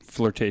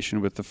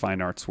flirtation with the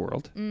fine arts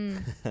world.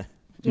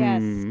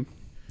 Yes.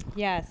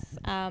 Yes.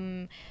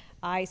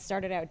 I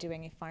started out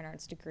doing a fine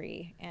arts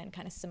degree, and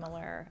kind of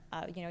similar,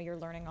 you're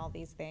learning all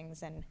these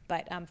things,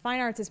 but fine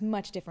arts is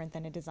much different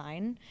than a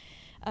design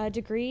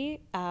degree,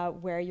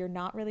 where you're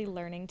not really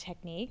learning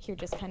technique. You're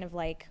just kind of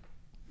like,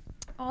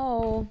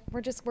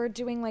 we're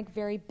doing like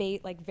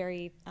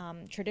very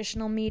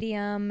traditional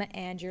medium,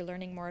 and you're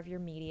learning more of your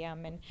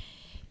medium, and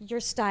your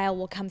style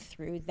will come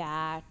through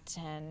that,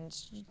 and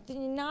you're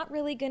not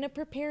really going to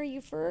prepare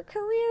you for a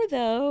career,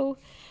 though.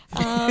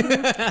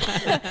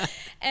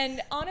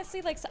 And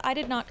honestly, so I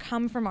did not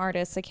come from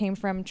artists. I came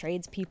from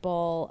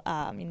tradespeople,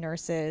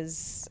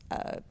 nurses,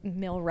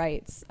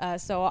 millwrights.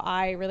 So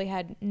I really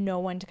had no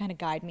one to kind of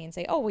guide me and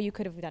say, oh, well, you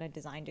could have done a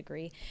design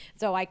degree.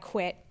 So I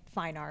quit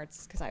fine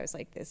arts because I was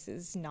like, this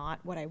is not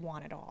what I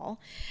want at all.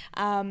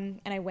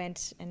 And I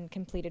went and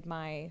completed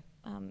my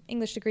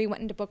English degree,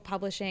 went into book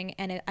publishing,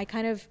 and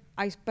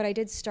but I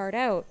did start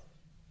out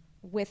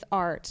with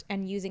art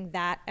and using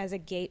that as a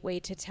gateway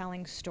to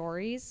telling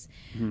stories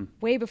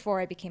way before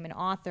I became an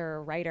author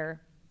or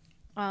writer.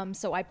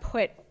 So I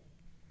put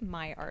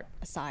my art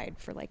aside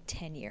for like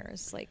 10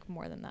 years, like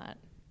more than that.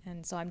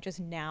 And so I'm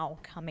just now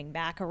coming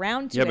back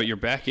around to it. Yeah, but you're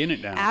back in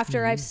it now.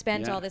 After I've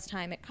spent all this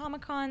time at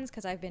Comic-Cons,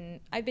 because I've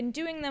been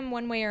doing them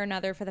one way or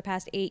another for the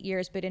past 8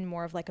 years, but in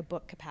more of like a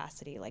book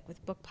capacity, like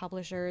with book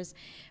publishers.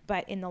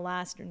 But in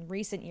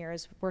recent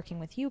years, working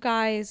with you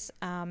guys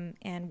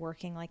and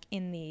working like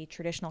in the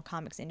traditional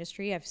comics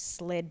industry, I've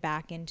slid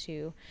back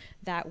into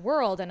that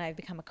world, and I've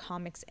become a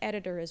comics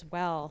editor as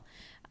well,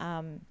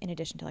 in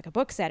addition to like a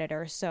books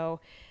editor. So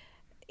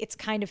it's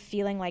kind of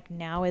feeling like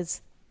now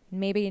is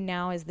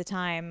the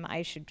time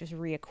I should just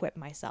re-equip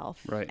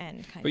myself. Right.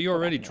 But you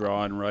already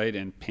draw and write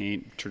and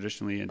paint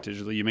traditionally and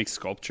digitally. You make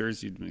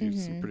sculptures. You do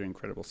some pretty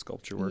incredible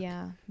sculpture work.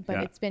 Yeah,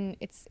 but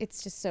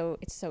it's just so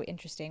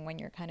interesting when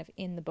you're kind of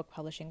in the book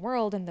publishing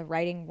world and the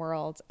writing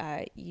world.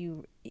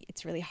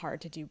 It's really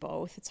hard to do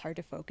both. It's hard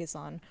to focus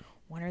on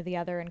one or the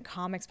other, and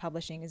comics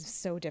publishing is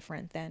so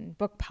different than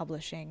book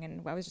publishing.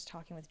 And I was just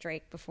talking with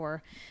Drake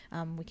before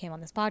we came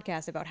on this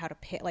podcast about how to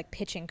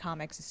pitching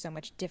comics is so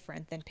much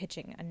different than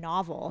pitching a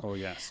novel. Oh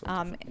yes.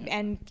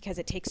 And because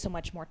it takes so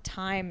much more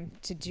time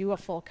to do a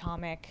full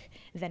comic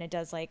than it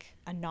does like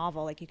a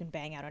novel. Like you can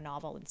bang out a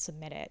novel and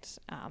submit it.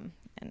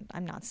 And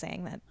I'm not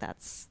saying that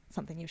that's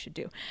something you should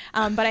do,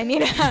 but I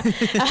mean,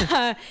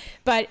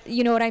 but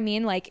you know what I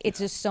mean. Like it's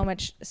just so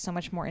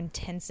much more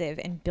intensive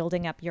in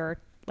building up your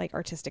like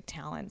artistic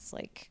talents.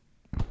 Like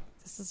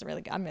this is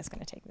really good. I'm just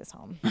gonna take this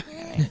home.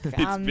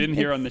 It's been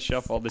here on the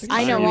shelf all this time.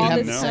 I know, we all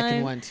have this the time.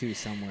 second one too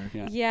somewhere.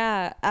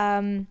 Yeah.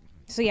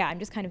 So yeah, I'm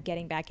just kind of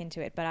getting back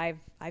into it, but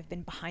I've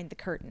been behind the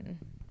curtain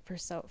for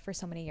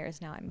so many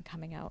years now. I'm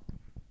coming out.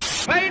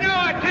 Pay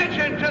no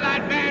attention to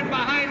that man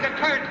behind the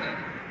curtain.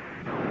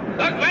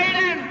 The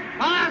Gwaylin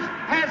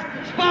has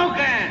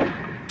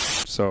spoken.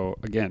 So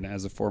again,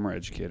 as a former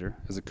educator,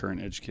 as a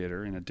current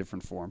educator in a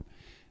different form,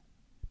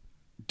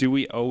 do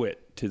we owe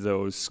it to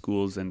those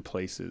schools and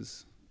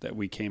places that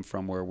we came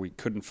from where we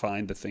couldn't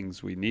find the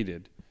things we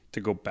needed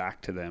to go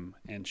back to them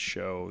and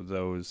show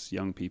those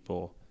young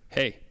people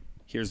hey,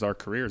 here's our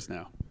careers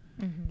now.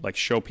 Like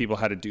show people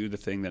how to do the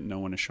thing that no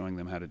one is showing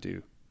them how to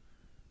do.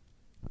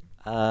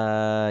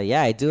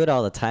 Yeah, I do it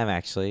all the time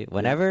actually.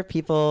 Whenever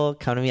people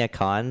come to me at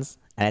cons,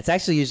 and it's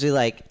actually usually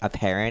like a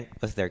parent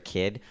with their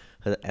kid,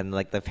 and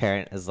like the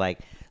parent is like,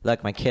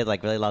 "Look, my kid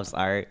like really loves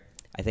art.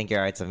 I think your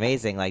art's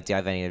amazing. Like, do you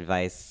have any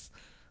advice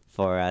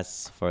for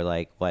us for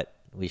like what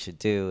we should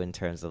do in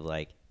terms of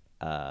like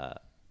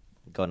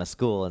going to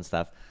school and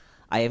stuff?"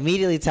 I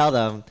immediately tell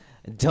them,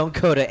 "Don't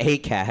go to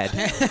ACAD."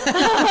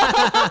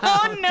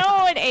 Oh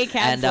no, an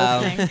ACAD's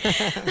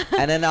listening.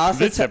 And then I also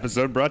This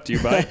episode brought to you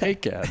by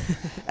ACAD.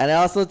 and I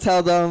also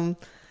tell them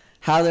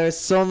how there's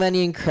so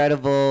many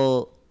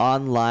incredible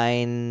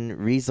online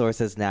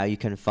resources now you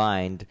can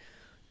find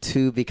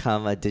to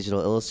become a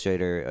digital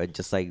illustrator or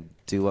just like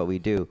do what we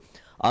do.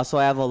 Also,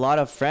 I have a lot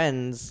of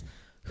friends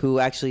who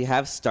actually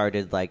have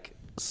started like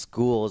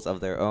schools of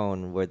their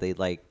own where they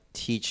like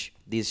teach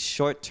these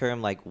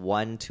short-term like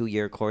 1-2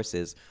 year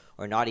courses,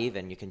 or not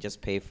even, you can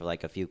just pay for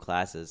like a few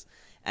classes,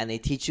 and they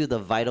teach you the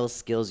vital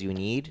skills you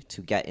need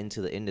to get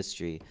into the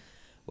industry.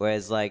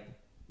 Whereas like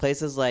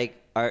places like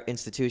art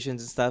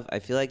institutions and stuff, I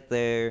feel like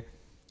they're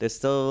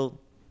still,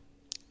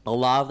 a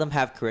lot of them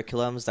have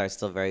curriculums that are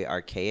still very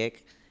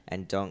archaic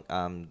and don't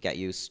get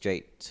you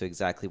straight to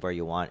exactly where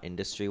you want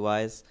industry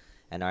wise,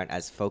 and aren't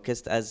as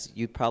focused as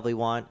you'd probably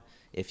want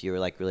if you were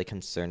like really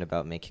concerned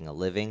about making a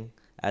living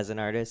as an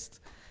artist.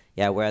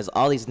 Yeah, whereas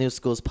all these new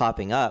schools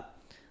popping up,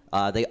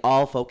 they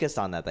all focus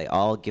on that. They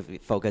all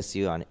focus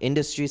you on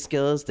industry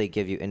skills. They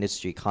give you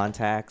industry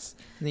contacts.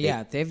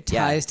 Yeah, they have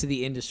ties to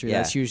the industry. Yeah.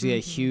 That's usually a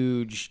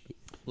huge,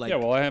 like, Yeah,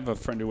 well, I have a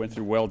friend who went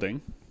through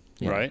welding,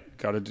 Yeah. right?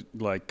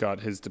 Got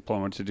his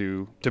diploma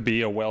to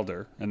be a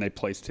welder, and they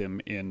placed him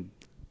in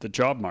the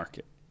job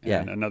market. Yeah.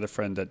 And another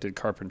friend that did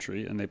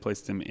carpentry, and they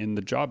placed him in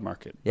the job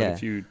market. But Yeah.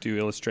 if you do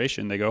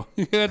illustration, they go,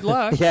 good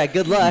luck. Yeah,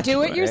 good luck.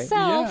 Do it right?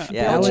 yourself.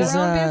 Yeah. Build That your was,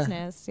 own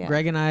business. Yeah.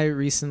 Greg and I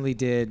recently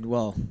did,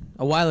 well,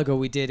 a while ago,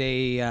 we did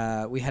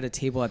we had a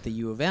table at the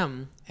U of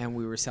M, and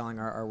we were selling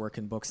our work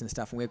and books and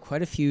stuff. And we had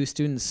quite a few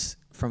students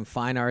from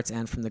fine arts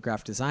and from the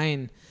graphic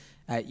design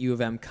at U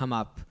of M come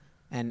up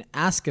and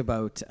ask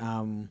about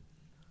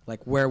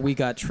like where we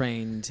got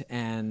trained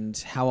and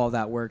how all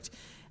that worked.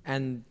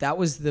 And that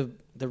was the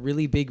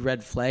really big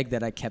red flag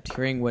that I kept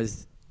hearing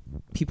was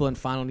people in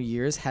final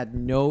years had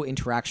no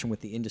interaction with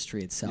the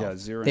industry itself. Yeah,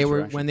 zero They were,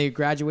 interaction. when they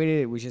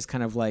graduated, it was just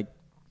kind of like,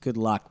 good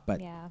luck,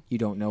 but Yeah. you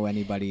don't know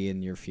anybody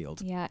in your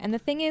field. Yeah, and the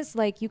thing is,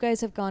 like, you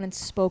guys have gone and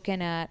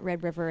spoken at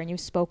Red River, and you've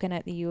spoken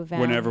at the U of M.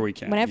 Whenever we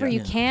can, Whenever yeah. you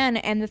Yeah. can,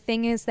 and the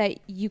thing is that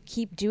you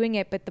keep doing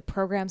it, but the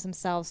programs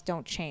themselves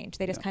don't change.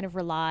 They just kind of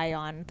rely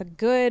on the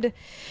good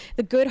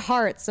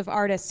hearts of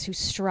artists who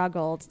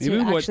struggled Maybe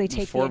to what actually the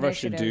take four the of us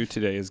should initiative.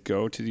 do today is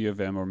go to the U of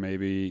M or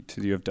maybe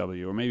to the U of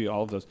W or maybe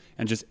all of those,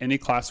 and just any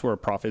class where a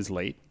prof is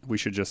late, we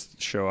should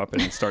just show up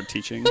and start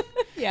teaching,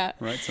 Yeah.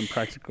 right? Some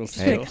practical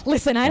skill. Like,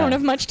 listen, I don't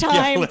have much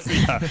time. listen,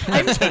 yeah.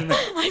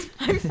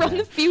 I'm from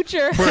the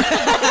future.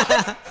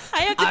 I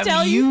have to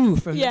tell you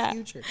from Yeah. the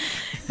future.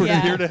 We're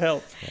Yeah. here to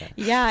help.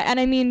 Yeah, and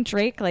I mean,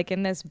 Drake, like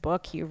in this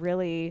book, you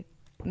really,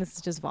 and this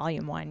is just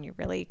volume 1, you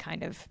really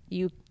kind of,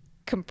 you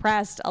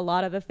compressed a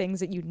lot of the things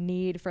that you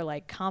need for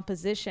like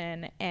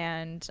composition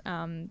and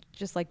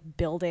just like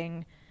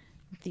building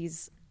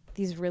these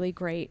really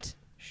great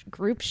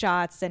group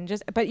shots, and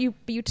just, but you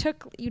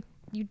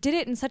did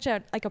it in such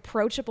a like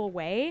approachable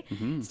way.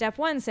 Step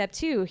 1, step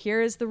 2,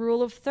 here's the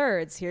rule of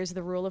thirds, here's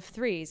the rule of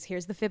threes,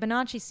 here's the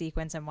Fibonacci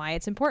sequence and why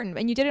it's important.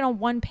 And you did it on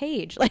one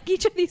page, like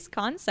each of these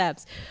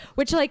concepts,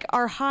 which like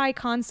are high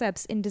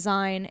concepts in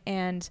design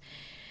and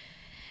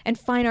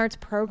fine arts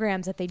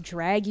programs that they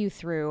drag you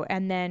through.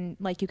 And then,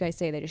 like you guys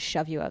say, they just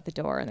shove you out the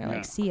door and they're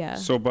like, see ya.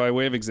 So, by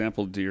way of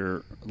example,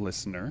 dear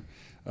listener,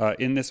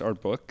 in this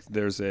art book,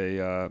 there's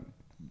a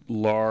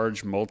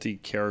large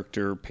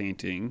multi-character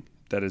painting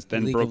that is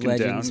then League broken of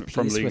down Legends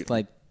from piece League, with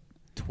like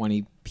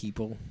 20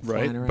 people right?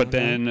 flying around. But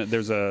then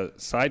there's a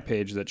side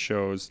page that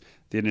shows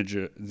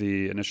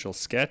the initial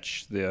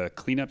sketch, the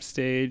cleanup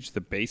stage,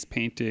 the base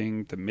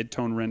painting, the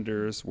mid-tone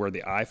renders, where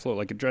the eye flow,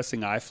 like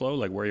addressing eye flow,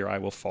 like where your eye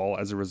will fall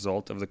as a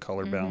result of the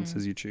color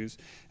balances you choose,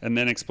 and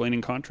then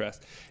explaining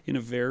contrast in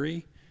a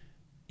very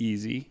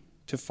easy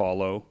to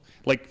follow.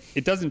 Like,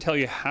 it doesn't tell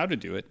you how to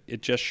do it.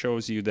 It just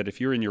shows you that if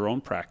you're in your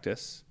own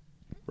practice,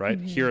 right,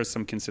 here are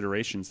some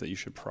considerations that you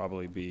should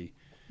probably be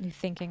You're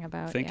thinking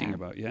about.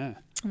 yeah.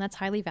 And that's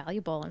highly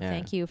valuable. And Yeah.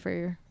 thank you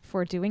for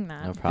doing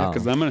that. No problem.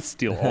 Because I'm going to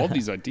steal all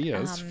these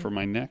ideas for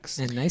my next.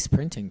 and nice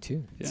printing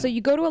too. Yeah. So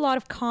you go to a lot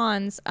of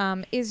cons.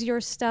 Is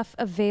your stuff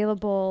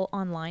available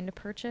online to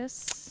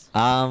purchase?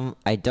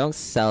 I don't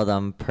sell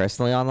them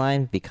personally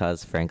online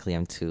because, frankly,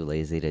 I'm too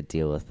lazy to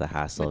deal with the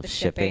hassle With of the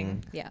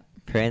shipping Yeah.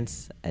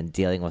 prints and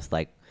dealing with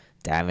like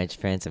damaged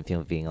prints and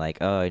people being like,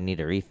 "Oh, I need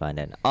a refund"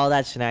 and all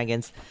that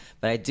shenanigans.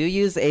 But I do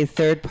use a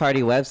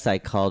third-party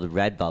website called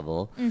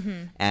Redbubble,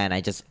 and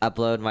I just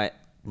upload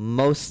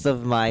most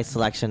of my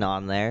selection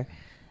on there,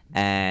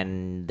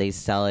 and they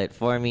sell it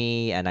for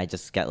me, and I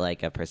just get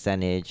like a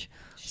percentage.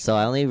 So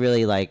I only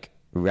really like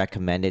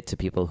recommend it to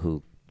people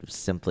who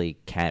simply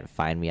can't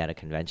find me at a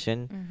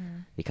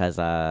convention because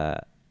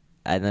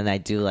and then I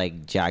do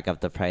like jack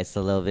up the price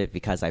a little bit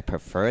because I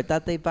prefer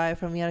that they buy it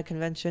from me at a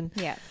convention.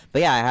 Yeah.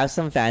 But yeah, I have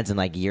some fans in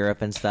like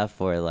Europe and stuff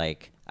where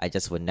like I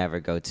just would never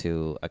go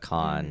to a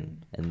con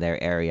in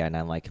their area, and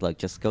I'm like, look,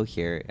 just go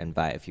here and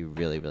buy it if you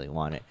really, really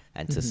want it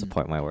and to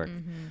support my work.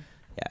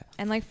 Yeah.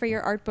 And like for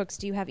your art books,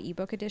 do you have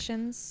ebook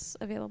editions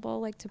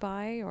available like to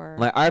buy, or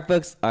My art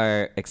books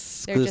are they're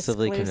just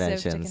exclusively exclusive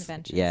to conventions.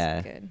 conventions?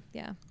 Yeah. Good.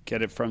 Yeah.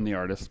 Get it from the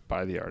artist,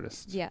 by the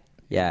artist. Yeah.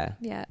 Yeah.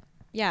 Yeah.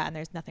 Yeah, and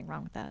there's nothing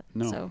wrong with that.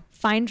 No. So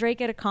find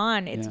Drake at a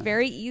con. It's Yeah.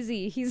 very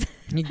easy. He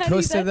He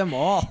goes to them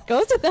all.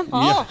 Goes to them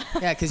all.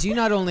 Yeah, because you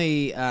not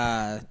only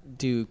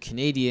do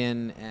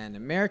Canadian and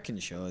American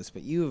shows,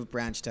 but you have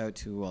branched out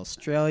to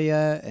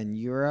Australia and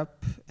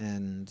Europe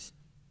and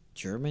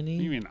Germany.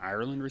 You mean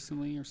Ireland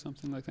recently or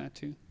something like that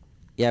too?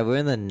 Yeah, we're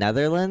in the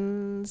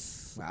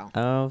Netherlands.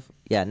 Wow.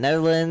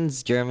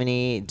 Netherlands,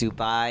 Germany,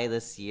 Dubai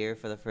this year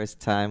for the first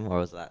time, or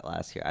was that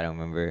last year? I don't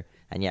remember.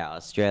 And yeah,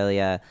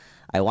 Australia.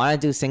 I want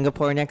to do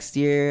Singapore next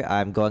year.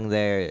 I'm going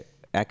there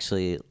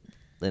actually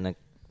in a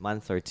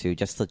month or two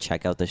just to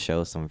check out the show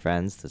with some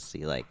friends to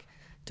see like,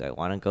 do I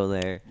want to go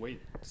there? Wait,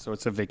 so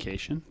it's a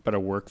vacation, but a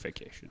work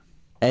vacation.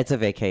 It's a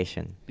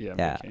vacation. Yeah,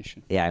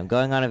 vacation. Yeah, I'm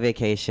going on a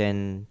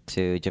vacation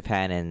to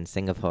Japan and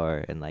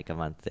Singapore in like a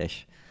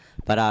month-ish.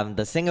 But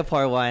the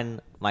Singapore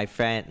one, my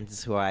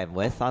friends who I'm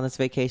with on this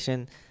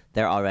vacation,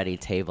 they're already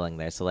tabling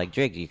there. So like,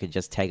 Drake, you could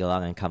just tag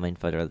along and come in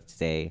for the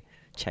day,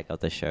 check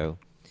out the show.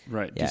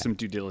 Right, Yeah. do some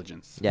due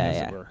diligence. Yeah, as it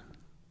yeah. were.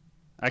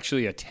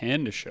 Actually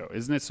attend a show.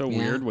 Isn't it so Yeah.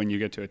 weird when you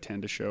get to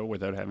attend a show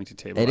without having to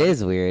table It out?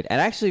 is weird.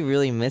 And I actually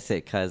really miss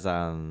it because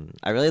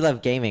I really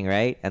love gaming,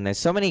 right? And there's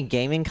so many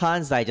gaming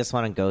cons that I just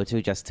want to go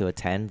to just to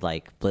attend,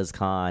 like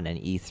BlizzCon and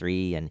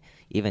E3 and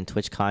even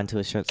TwitchCon to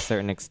a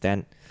certain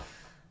extent.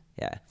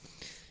 Yeah.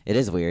 It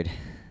is weird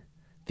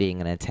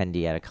being an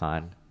attendee at a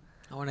con.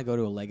 I want to go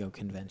to a Lego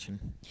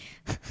convention.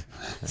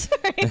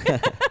 Sorry.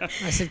 I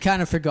said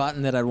kind of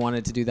forgotten that I'd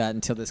wanted to do that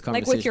until this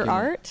Like conversation. with your came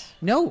up. art?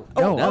 No,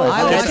 no,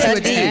 I it's want to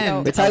attending.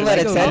 attend. We're talking about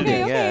Lego attending.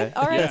 Okay, convention. okay.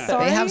 All right, Yeah.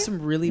 sorry. They have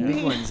some really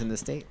big ones in the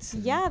States.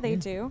 Yeah, they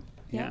do.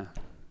 Yeah.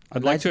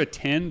 I'd like to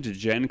attend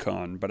Gen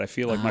Con, but I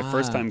feel like my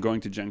first time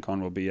going to Gen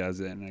Con will be as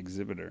an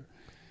exhibitor.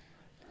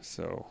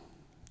 So,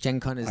 Gen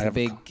Con is I the have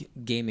a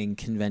big gaming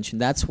convention.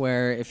 That's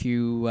where if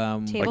you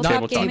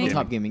Tabletop not gaming?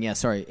 tabletop gaming, yeah,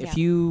 sorry. Yeah. If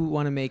you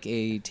want to make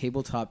a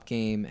tabletop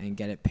game and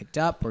get it picked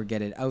up or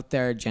get it out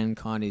there, Gen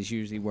Con is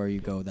usually where you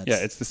go. That's yeah,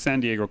 it's the San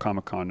Diego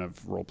Comic-Con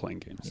of role-playing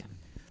games. Yeah.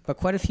 But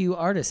quite a few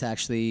artists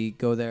actually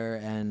go there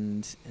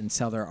and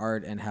sell their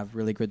art and have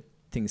really good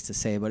things to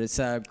say. But it's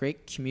a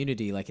great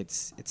community. Like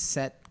it's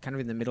set kind of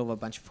in the middle of a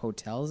bunch of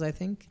hotels, I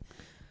think.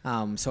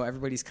 So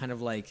everybody's kind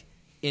of like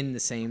in the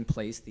same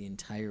place the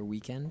entire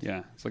weekend.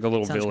 Yeah, it's like a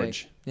little Sounds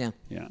village. great. Yeah.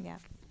 Yeah.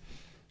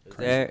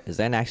 Yeah. Is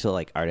there an actual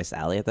like artist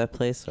alley at that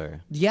place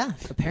or? Yeah,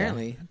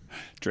 apparently.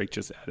 Drake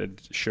just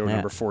added show Yeah.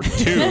 number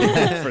 42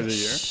 for the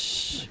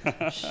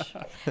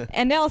year.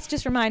 And now let's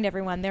just remind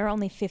everyone there are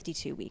only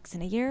 52 weeks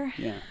in a year.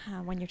 Yeah.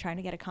 When you're trying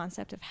to get a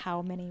concept of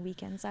how many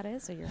weekends that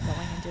is, so you're going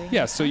and doing.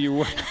 Yeah, it. so you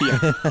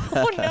yeah.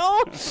 Oh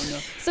no!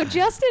 So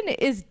Justin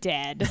is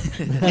dead. He's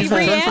we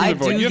returned from I the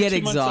void. do You have get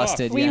 2 months off.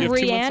 exhausted, we yeah. You have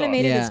 2 months off.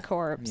 reanimated Yeah. his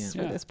corpse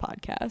Yeah. for this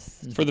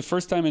podcast. For the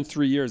first time in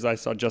 3 years, I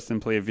saw Justin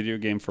play a video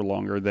game for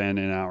longer than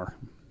an hour.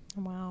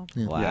 Wow.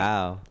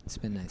 Wow. It's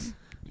been nice.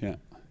 Yeah.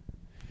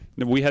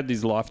 No, we had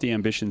these lofty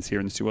ambitions here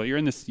in the studio.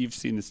 Well, you've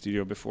seen the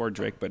studio before,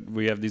 Drake, but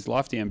we have these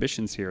lofty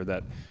ambitions here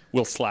that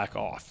will slack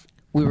off.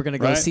 We were going to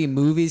go Right? see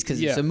movies because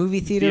Yeah. it's a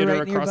movie theater, Theater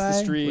right across the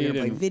nearby. street We're going to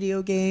play and-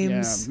 video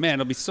games. Yeah, man,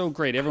 it'll be so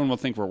great. Everyone will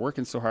think we're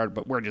working so hard,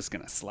 but we're just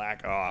going to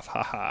slack off.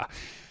 Haha.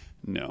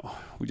 No,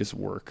 we just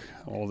work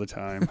all the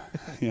time.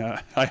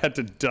 Yeah, I had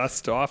to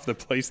dust off the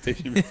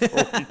PlayStation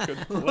before we could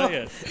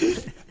play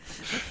it.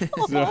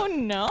 Oh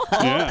no!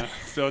 Yeah,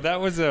 so that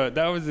was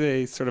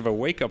a sort of a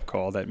wake up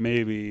call that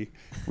maybe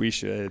we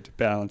should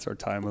balance our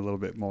time a little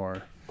bit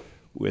more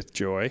with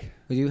joy.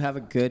 We do have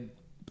a good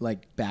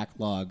like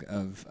backlog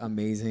of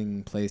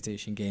amazing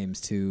PlayStation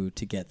games to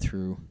get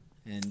through,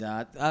 and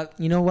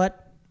you know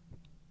what?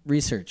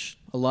 Research.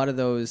 A lot of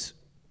those.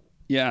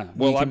 Yeah,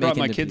 well, I can brought make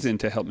my into kids pieces. in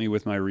to help me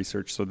with my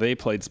research, so they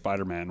played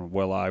Spider-Man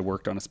while I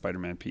worked on a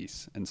Spider-Man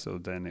piece, and so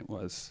then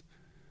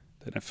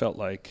I felt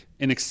like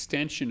an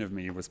extension of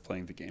me was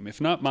playing the game.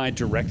 If not my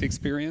direct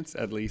experience,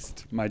 at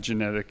least my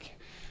genetic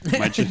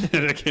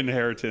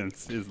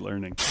inheritance is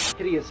learning. The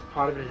hideous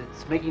part of it is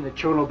it's making the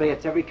children obey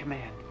its every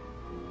command.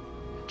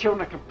 The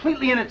children are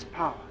completely in its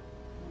power.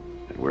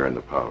 And we're in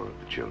the power of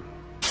the children.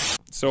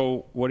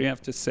 So, what do you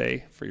have to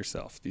say for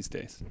yourself these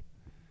days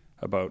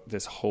about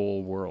this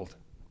whole world?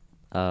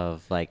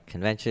 Of like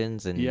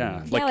conventions and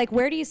Yeah. Yeah, like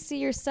where do you see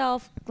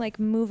yourself like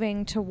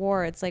moving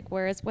towards? Like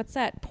what's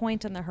that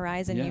point on the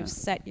horizon Yeah. you've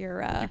set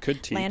your You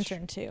could teach.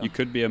 lantern to? You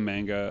could be a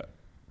manga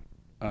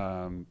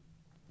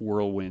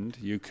whirlwind.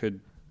 You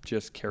could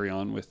just carry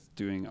on with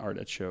doing art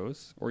at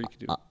shows, or you could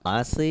do.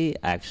 honestly,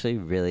 actually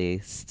really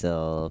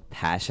still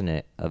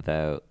passionate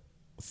about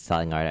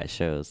selling art at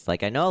shows.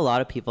 Like I know a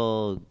lot of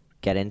people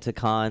get into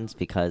cons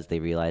because they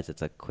realize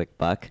it's a quick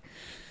buck.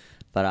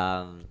 But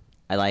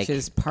I like. Which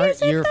is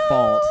part your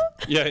fault.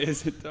 Yeah,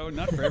 is it though?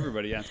 Not for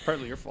everybody. Yeah, it's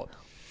partly your fault.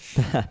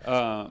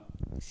 So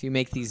you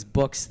make these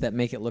books that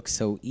make it look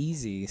so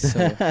easy.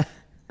 So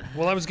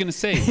Well, I was going to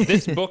say,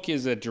 this book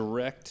is a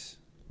direct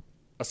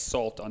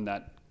assault on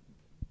that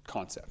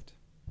concept,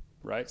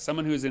 right?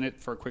 Someone who's in it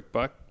for a quick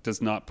buck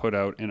does not put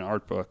out an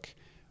art book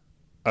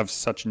of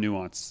such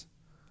nuance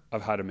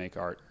of how to make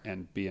art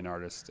and be an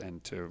artist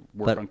and to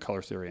work on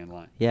color theory and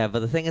line. Yeah, but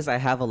the thing is, I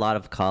have a lot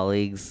of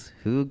colleagues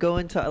who go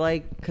into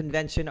like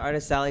convention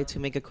artist alley to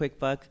make a quick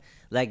buck.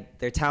 Like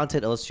they're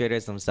talented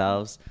illustrators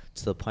themselves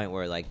to the point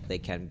where like they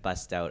can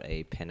bust out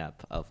a pinup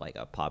of like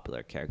a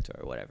popular character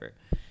or whatever.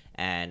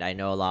 And I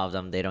know a lot of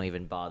them, they don't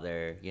even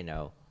bother, you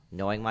know,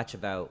 knowing much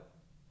about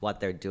what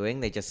they're doing.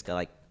 They just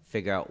like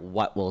figure out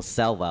what will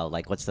sell well,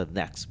 like what's the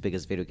next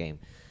biggest video game.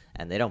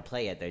 And they don't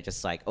play it. They're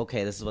just like,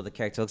 okay, this is what the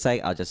character looks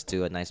like. I'll just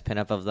do a nice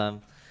pinup of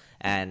them.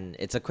 And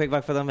it's a quick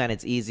buck for them, and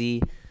it's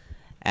easy.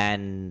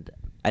 And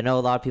I know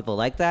a lot of people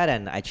like that,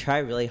 and I try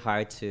really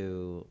hard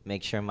to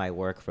make sure my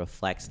work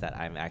reflects that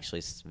I'm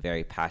actually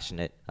very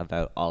passionate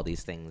about all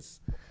these things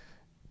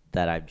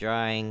that I'm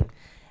drawing.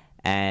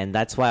 And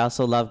that's why I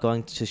also love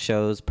going to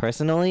shows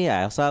personally.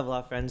 I also have a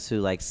lot of friends who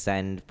like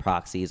send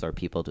proxies or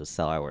people to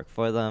sell our work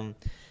for them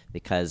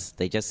because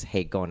they just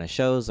hate going to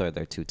shows or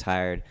they're too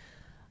tired.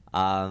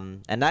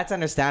 And that's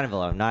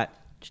understandable. I'm not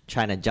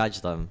trying to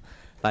judge them,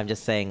 but I'm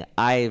just saying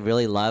I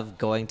really love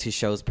going to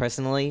shows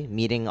personally,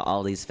 meeting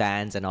all these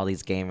fans and all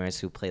these gamers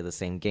who play the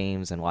same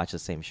games and watch the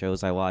same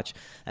shows I watch,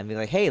 and be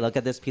like, hey, look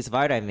at this piece of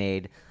art I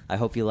made. I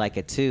hope you like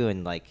it too.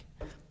 And like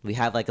we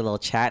have like a little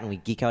chat and we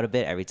geek out a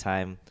bit every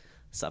time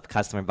a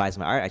customer buys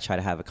my art. I try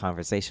to have a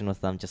conversation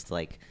with them just to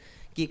like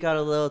geek out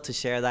a little, to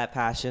share that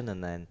passion.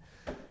 And then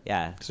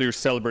yeah. So you're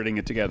celebrating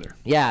it together.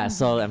 Yeah,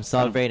 so I'm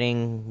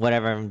celebrating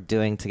whatever I'm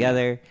doing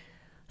together.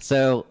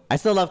 So I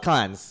still love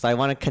cons. So I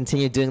want to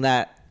continue doing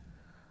that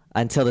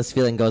until this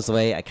feeling goes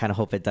away. I kind of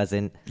hope it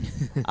doesn't.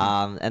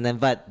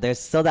 But there's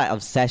still that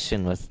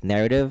obsession with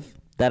narrative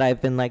that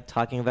I've been like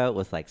talking about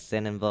with like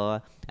Sin and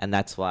Boa, and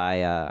that's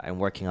why I'm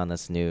working on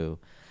this new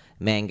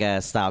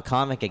manga style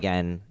comic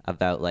again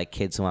about like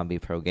kids who want to be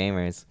pro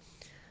gamers.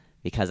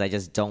 Because I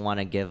just don't want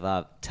to give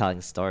up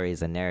telling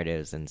stories and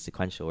narratives and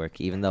sequential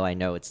work, even though I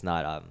know it's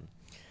not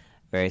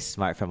very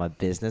smart from a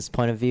business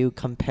point of view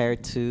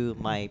compared to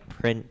my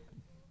print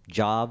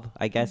job,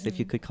 I guess, if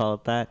you could call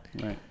it that.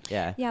 Right.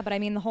 Yeah. Yeah, but I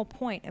mean, the whole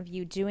point of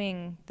you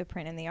doing the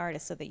print and the art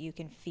is so that you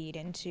can feed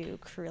into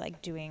crew,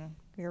 like doing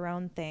your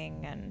own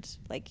thing and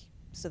like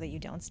so that you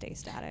don't stay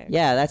static.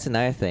 Yeah, that's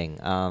another thing.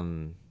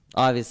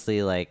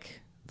 Obviously, like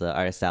the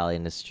artist alley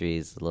industry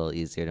is a little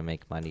easier to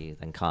make money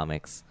than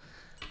comics.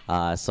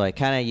 So I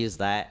kind of use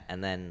that,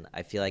 and then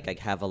I feel like I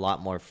have a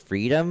lot more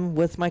freedom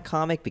with my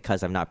comic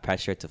because I'm not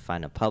pressured to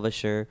find a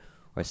publisher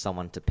or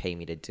someone to pay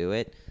me to do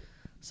it.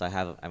 So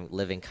I'm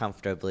living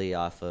comfortably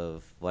off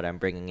of what I'm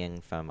bringing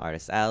in from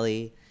Artist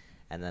Alley,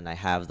 and then I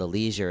have the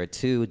leisure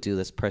to do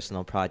this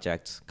personal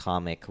project,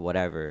 comic,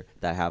 whatever,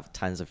 that I have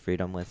tons of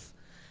freedom with.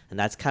 And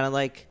that's kind of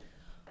like,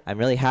 I'm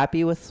really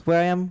happy with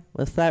where I am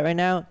with that right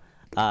now.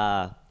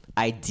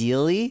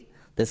 Ideally,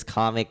 this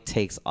comic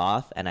takes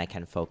off and I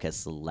can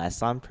focus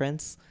less on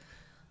prints.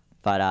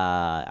 But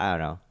I don't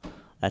know.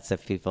 That's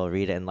if people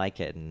read it and like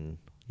it. And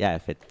yeah,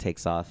 if it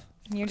takes off.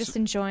 You're just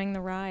enjoying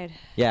the ride.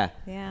 Yeah.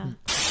 Yeah.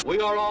 We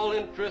are all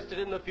interested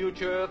in the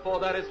future, for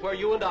that is where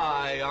you and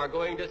I are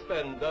going to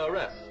spend the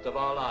rest of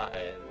our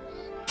lives.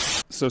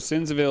 So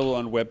Sin's available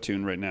on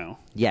Webtoon right now.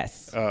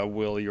 Yes.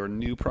 Will your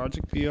new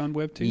project be on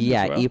Webtoon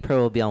Yeah, as well? ePro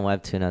will be on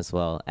Webtoon as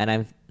well. And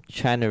I'm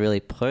trying to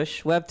really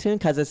push Webtoon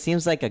because it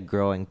seems like a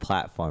growing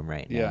platform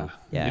right now.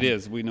 Yeah, it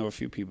is. We know a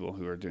few people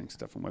who are doing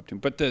stuff on Webtoon.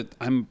 But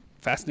I'm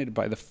fascinated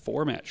by the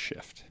format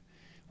shift.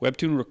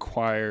 Webtoon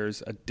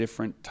requires a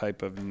different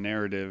type of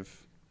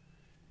narrative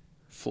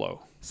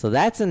flow. So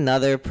that's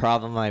another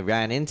problem I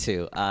ran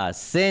into.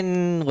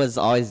 Sin was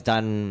always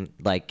done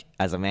like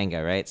as a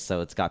manga, right?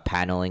 So it's got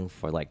paneling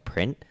for like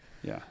print.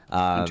 Yeah,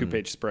 and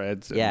 2-page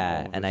spreads.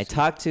 And I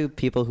talked to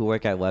people who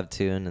work at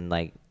Webtoon and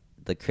like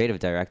the creative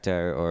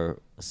director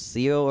or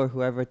CEO or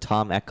whoever,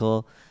 Tom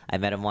Eckel. I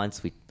met him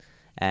once.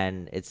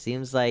 And it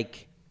seems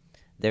like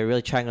they're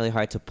really trying really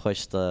hard to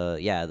push the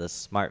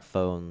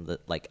smartphone, the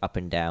like up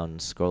and down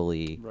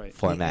scrolly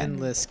format. The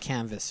endless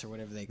canvas or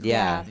whatever they call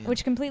Yeah. it.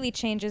 Which completely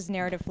changes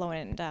narrative flow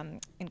and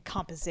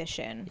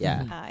composition.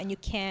 Yeah. And you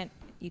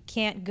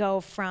can go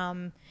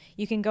from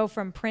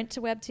print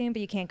to Webtoon,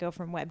 but you can't go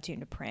from Webtoon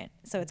to print.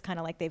 So it's kind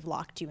of like they've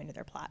locked you into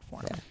their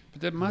platform. Yeah.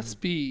 But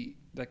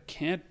that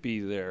can't be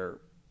their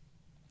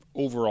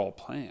overall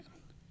plan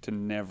to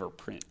never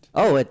print.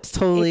 Oh, it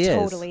totally is. It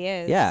totally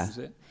is. Yeah. Is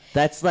it?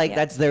 That's like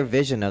that's their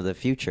vision of the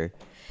future.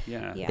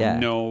 Yeah. Yeah.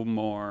 No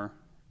more.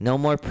 No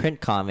more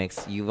print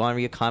comics. You want to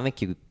read a comic,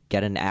 you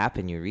get an app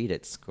and you read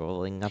it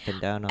scrolling up and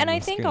down on And the I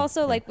think screen.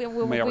 also Yeah. like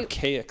My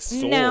archaic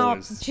soul now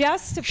is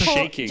just to pull,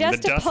 shaking.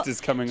 just The to dust pull,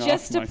 is coming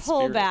just off to my pull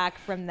spirit. back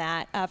from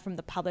that from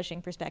the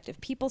publishing perspective.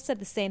 People said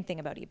the same thing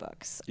about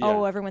ebooks. Yeah.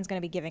 Oh, everyone's going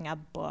to be giving up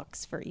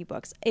books for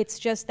ebooks. It's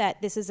just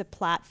that this is a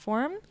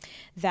platform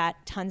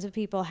that tons of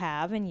people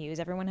have and use.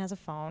 Everyone has a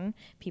phone.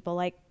 People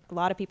like a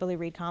lot of people who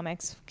read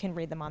comics can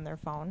read them on their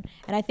phone,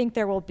 and I think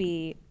there will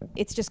be.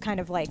 It's just kind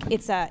of like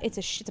it's a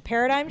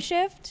paradigm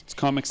shift. It's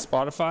Comics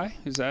Spotify.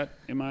 Is that?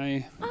 Am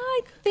I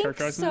I think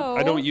characterizing so. that?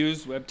 I don't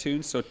use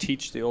Webtoons, so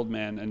teach the old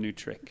man a new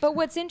trick. But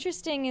what's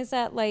interesting is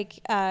that like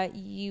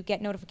you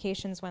get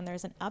notifications when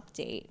there's an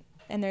update,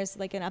 and there's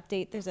like an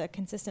update. There's a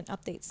consistent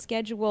update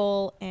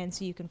schedule, and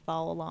so you can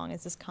follow along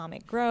as this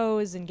comic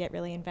grows and get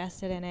really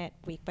invested in it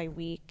week by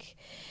week.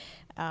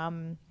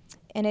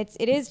 And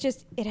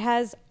it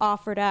has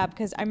offered up,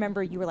 because I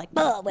remember you were like,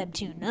 oh,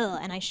 Webtoon,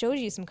 and I showed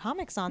you some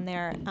comics on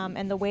there,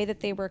 and the way that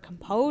they were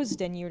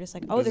composed, and you were just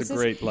like, oh, There's a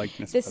great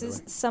likeness, this by the is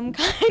way. some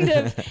kind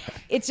of,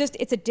 it's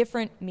a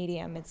different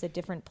medium, it's a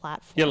different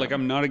platform. Yeah, like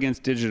I'm not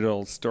against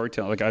digital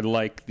storytelling. Like I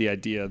like the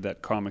idea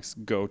that comics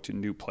go to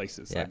new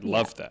places. Yeah. I'd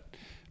love that.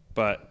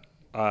 But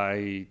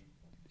I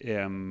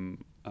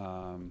am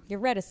You're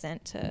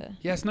reticent to.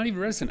 yeah, it's not even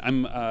reticent.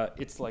 I'm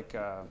it's like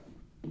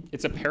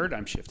it's a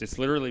paradigm shift. It's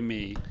literally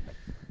me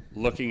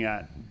looking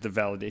at the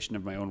validation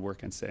of my own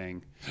work and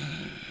saying,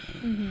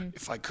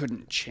 if I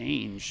couldn't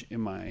change,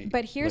 am I?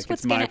 But here's like,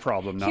 what's it's gonna my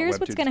problem, not here's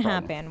what's Webtoon's gonna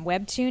problem. happen.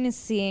 Webtoon is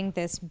seeing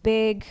this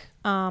big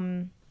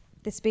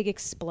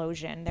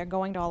explosion. They're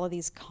going to all of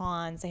these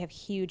cons. They have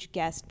huge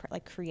guest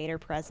creator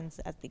presence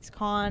at these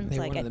cons. They're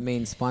like one at of the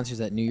main sponsors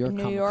at New York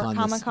New Comic York Con.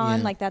 Comic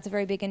Con, like that's a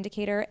very big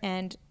indicator.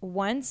 And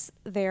once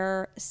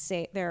their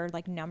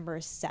like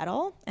numbers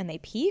settle and they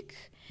peak,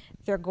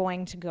 they're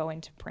going to go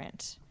into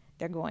print.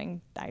 They're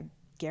going. I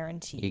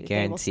guarantee You they will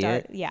guarantee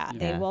start. it? Yeah,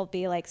 they Yeah. will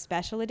be like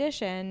special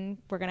edition.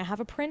 We're gonna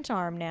have a print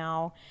arm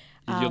now.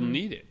 You'll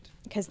need it.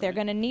 Because they're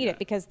going to need it,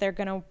 because they're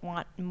going to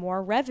want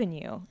more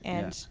revenue,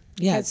 and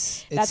Yeah,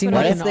 because it that's seemed what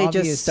What like if an they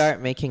obvious- just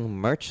start making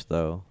merch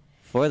though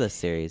for the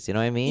series? You know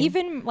what I mean?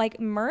 even like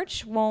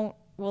merch will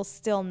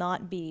still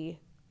not be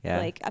Yeah.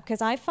 like,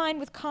 because I find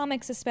with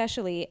comics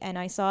especially, and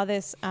I saw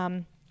this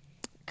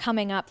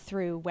coming up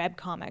through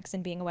webcomics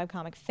and being a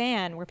webcomic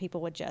fan, where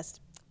people would just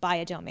buy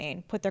a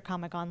domain, put their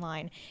comic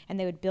online, and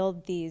they would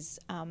build these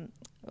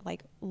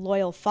like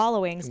loyal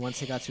followings. And once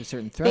they got to a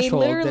certain They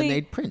threshold, then literally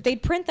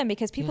they'd print. them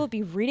because people would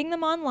be reading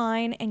them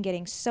online and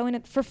getting so in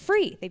it for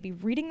free. They'd be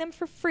reading them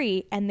for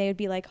free, and they would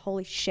be like,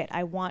 "Holy shit!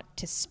 I want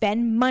to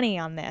spend money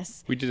on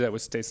this." We did that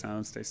with Stay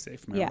Silent, Stay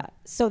Safe. Remember? Yeah,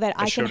 so that I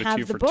can showed it to have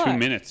you the for book. 2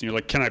 minutes, and you're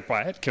like, "Can I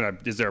buy it?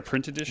 Is there a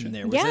print edition?" And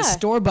there was Yeah. a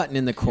store button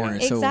in the corner.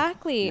 So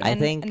Exactly, I and,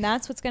 think- and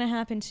that's what's going to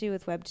happen too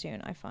with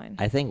Webtoon. I find.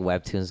 I think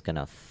Webtoon's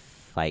gonna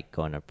fight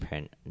going to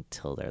print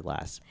until their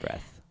last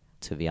breath.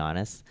 To be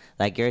honest,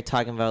 like you're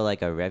talking about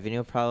like a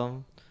revenue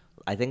problem.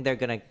 I think they're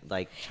gonna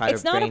like try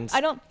It's to not. brain.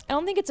 I don't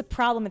think it's a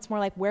problem. It's more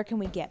like, where can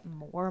we get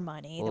more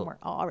money than Well, we're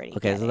already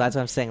Okay, so getting? that's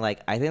what I'm saying. Like,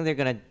 I think they're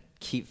gonna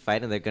keep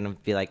fighting. They're gonna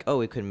be like, oh,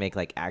 we could make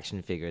like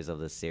action figures of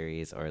the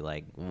series, or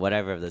like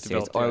whatever of the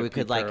series, Develop or the we IP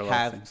could like parallel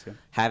have things, yeah.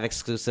 have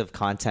exclusive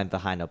content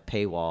behind a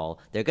paywall.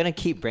 They're gonna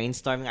keep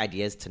brainstorming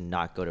ideas to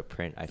not go to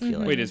print. I feel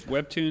like. Wait, is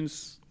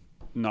Webtoons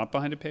not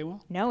behind a paywall?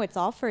 No, it's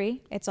all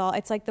free. It's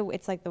like the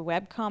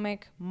webcomic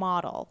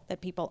model that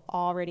people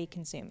already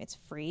consume. It's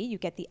free. You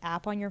get the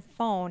app on your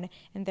phone,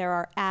 and there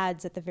are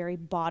ads at the very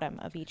bottom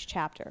of each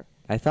chapter.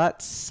 I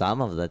thought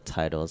some of the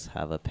titles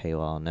have a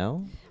paywall.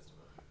 No.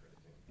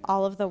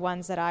 All of the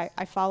ones that I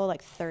follow,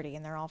 like 30,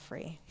 and they're all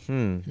free.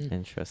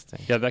 Interesting.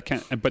 Yeah, that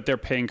can. But they're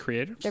paying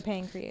creators. They're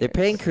paying creators. They're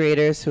paying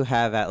creators who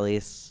have at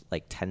least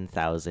like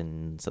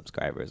 10,000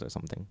 subscribers or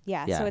something.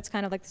 Yeah, so it's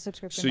kind of like the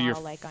subscription So you're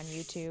model, like on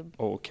YouTube.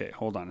 Oh, okay,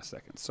 hold on a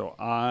second. So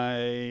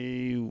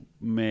I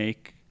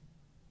make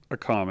a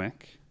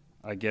comic,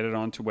 I get it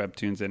onto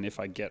Webtoons, and if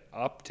I get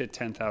up to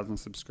 10,000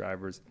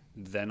 subscribers,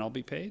 then I'll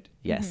be paid.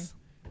 Yes.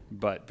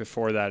 But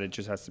before that, it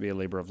just has to be a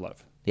labor of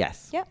love.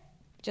 Yes. Yep,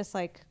 just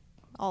like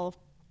all of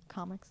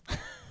comics.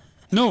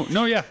 No,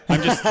 yeah.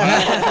 I'm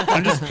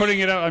just putting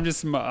it out. I'm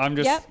just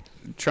Yep.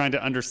 trying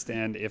to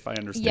understand if I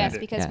understand Yes,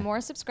 it. because Yeah.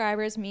 more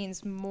subscribers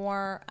means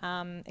more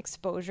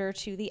exposure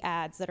to the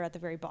ads that are at the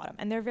very bottom,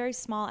 and they're very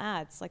small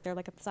ads. Like they're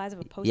like the size of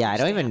a postage. Yeah, I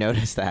don't even stamp.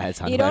 notice that.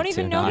 It's on You don't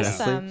even Webtoon, notice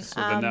honestly. them.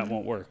 So then that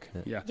won't work.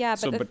 Yeah. Yeah,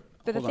 So, but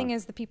the hold thing on.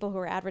 is, the people who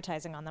are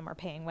advertising on them are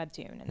paying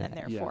Webtoon, and then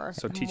therefore,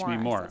 So teach me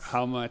more. access.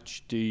 How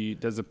much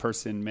does a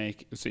person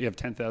make? So you have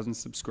 10,000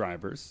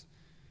 subscribers,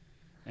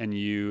 and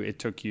it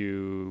took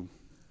you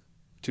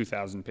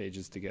 2,000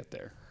 pages to get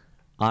there.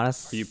 Are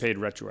Honestly, you paid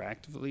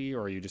retroactively,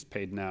 or are you just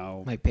paid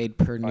now? like paid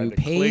per By new the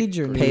page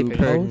click or or new pay paid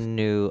per post?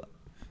 new.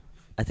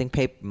 I think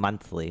pay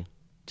monthly,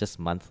 just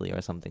monthly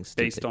or something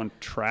stupid. based on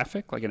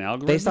traffic, like an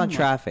algorithm? Based on or-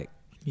 traffic,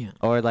 Yeah.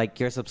 or like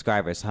your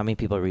subscribers. How many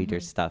people read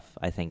your stuff?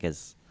 I think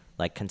is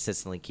like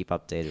consistently keep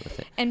updated with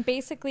it. And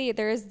basically,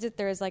 there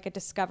is like a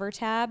Discover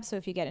tab. So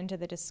if you get into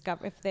the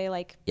Discover, if they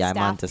like Yeah, I'm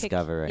on staff pick-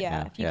 Discover right yeah,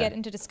 now. if you Yeah. get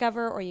into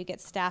Discover or you get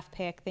staff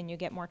pick, then you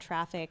get more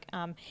traffic.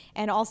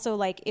 And also,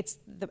 like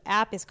the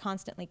app is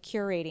constantly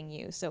curating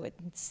you, so it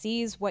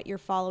sees what you're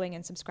following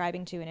and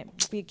subscribing to, and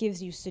it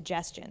gives you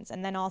suggestions.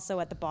 And then also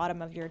at the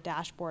bottom of your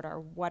dashboard are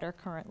what are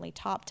currently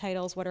top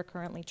titles, what are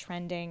currently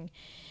trending.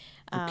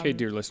 Okay,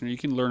 dear listener, you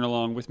can learn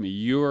along with me.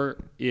 You're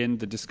in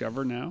the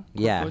Discover now,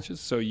 Yeah. Glitches,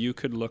 so you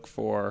could look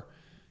for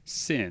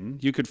Sin.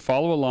 You could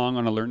follow along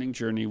on a learning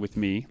journey with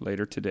me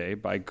later today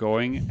by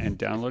going and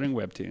downloading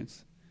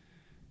Webtoons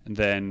and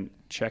then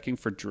checking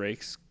for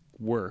Drake's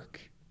work,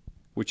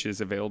 which is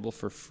available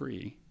for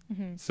free,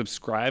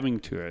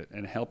 subscribing to it,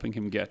 and helping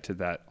him get to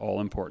that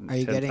all-important Are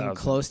you 10,000. getting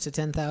close to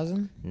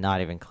 10,000?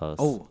 Not even close.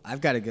 Oh, I've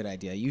got a good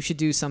idea. You should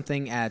do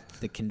something at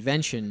the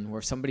convention where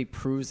if somebody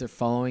proves they're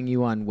following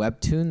you on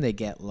Webtoon, they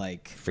get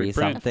like free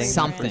print, something.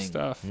 Something. free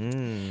stuff.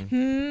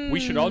 We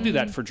should all do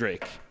that for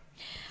Drake.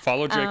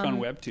 Follow Drake on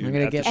Webtoon. I'm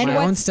gonna at the get show. my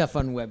what's- own stuff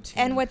on Webtoon.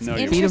 And what's No,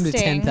 you won't. beat them to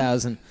interesting?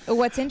 10,000.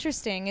 What's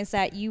interesting is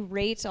that you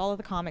rate all of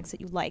the comics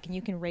that you like, and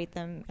you can rate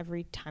them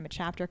every time a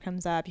chapter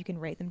comes up. You can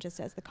rate them just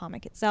as the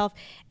comic itself,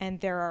 and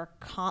there are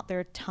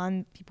a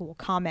ton. People will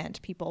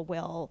comment. People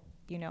will,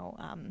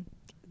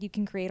 you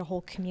can create a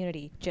whole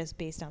community just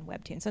based on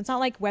Webtoon. So it's not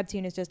like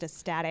Webtoon is just a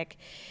static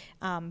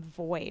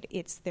void.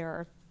 There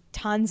are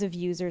tons of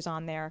users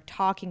on there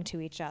talking to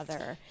each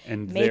other,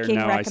 And there making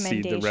now I see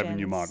recommendations. the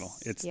revenue model.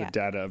 It's Yeah. the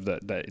data of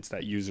it's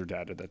that user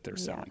data that they're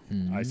selling.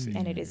 I see.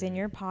 And it is in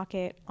your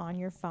pocket on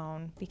your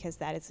phone because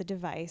that is a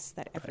device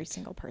that every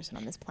single person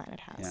on this planet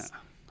has. Yeah.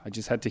 I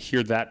just had to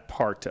hear that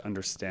part to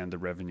understand the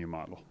revenue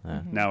model.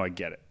 Now I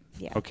get it.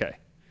 Yeah. Okay.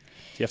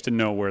 You have to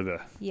know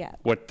where Yeah.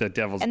 what the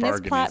devil's And this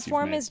bargain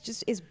platform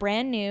is. is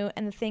brand new,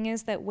 and the thing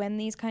is that when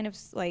these kind of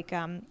like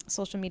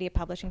social media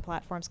publishing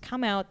platforms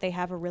come out, they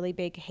have a really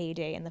big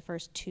heyday in the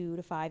first 2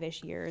 to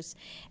 5-ish years,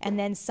 and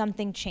then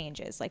something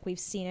changes. Like we've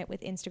seen it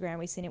with Instagram,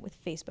 we've seen it with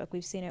Facebook,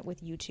 we've seen it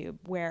with YouTube,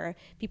 where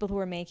people who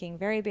are making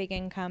very big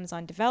incomes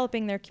on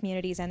developing their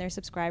communities and their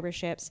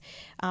subscriberships,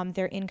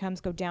 their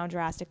incomes go down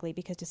drastically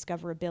because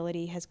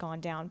discoverability has gone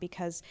down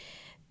because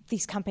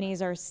these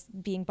companies are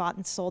being bought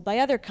and sold by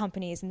other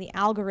companies, and the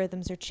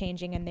algorithms are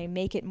changing, and they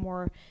make it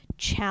more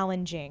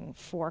challenging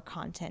for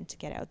content to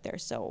get out there.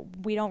 So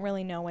we don't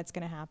really know what's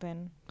going to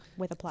happen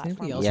with a Is platform.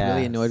 anybody else Yeah.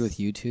 really annoyed with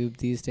YouTube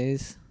these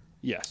days?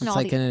 Yes. It's No,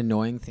 like the- an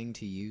annoying thing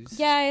to use.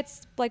 Yeah,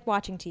 it's like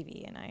watching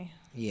TV, and I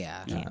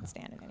Yeah. can't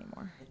stand it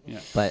anymore. Yeah.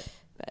 But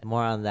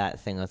more on that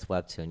thing with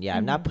Webtoon. Yeah,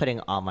 I'm not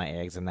putting all my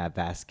eggs in that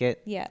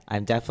basket. Yeah.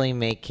 I'm definitely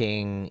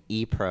making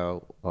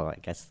ePro. Well, I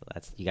guess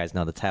you guys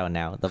know the title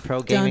now. The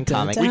Pro Gaming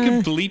dun, Comic. We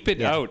dun. can bleep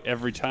it out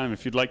every time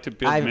if you'd like to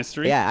build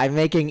mystery. Yeah, I'm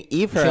making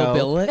ePro. She'll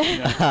bill it.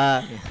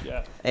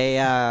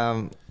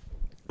 Yeah.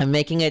 I'm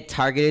making it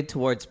targeted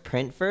towards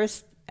print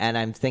first, and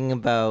I'm thinking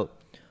about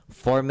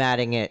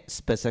formatting it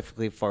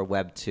specifically for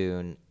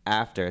Webtoon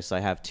after, so I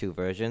have 2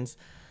 versions.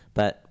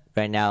 But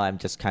right now, I'm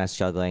just kind of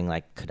struggling.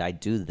 Like, could I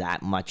do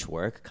that much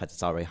work? Because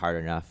it's already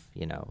hard enough,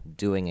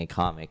 doing a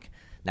comic.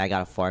 Now I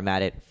gotta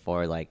format it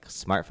for like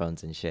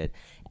smartphones and shit,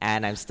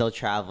 and I'm still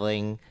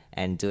traveling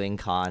and doing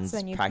cons So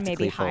then you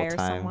practically maybe full hire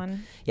time.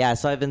 someone. Yeah,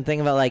 so I've been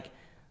thinking about like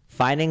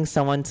finding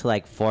someone to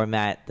like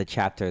format the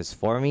chapters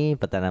for me,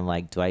 but then I'm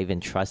like, do I even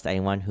trust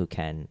anyone who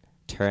can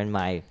turn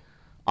my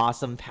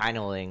awesome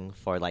paneling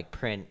for like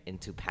print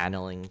into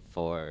paneling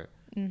for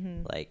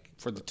like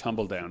For the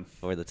tumble down.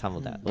 for the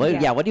tumble down?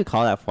 Yeah. What do you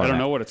call that I format? don't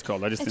know what it's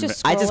called. I just It's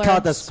just I just call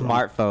it the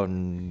Scroller.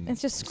 smartphone.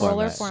 It's just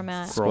scroller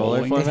format. Scroller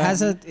Scrolling.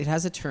 format. It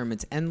has a term.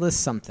 It's endless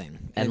something.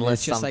 And Endless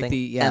it's just something. like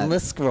the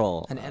Endless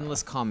scroll. an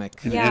endless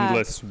comic. An Yeah.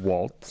 endless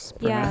waltz.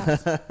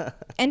 Perhaps. Yeah.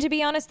 And to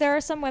be honest, there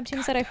are some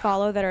webtoons that I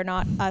follow that are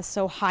not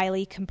so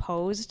highly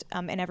composed,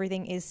 and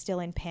everything is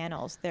still in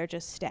panels. They're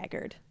just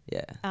staggered.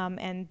 Yeah.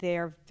 And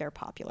they're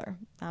popular.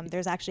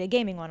 There's actually a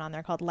gaming one on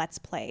there called Let's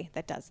Play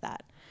that does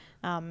that.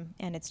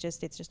 And it's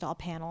just all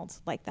paneled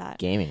like that.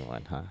 Gaming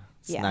one, huh?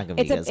 It's Yeah. not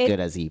gonna be as good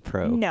as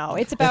ePro. No,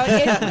 it's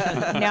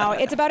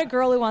about a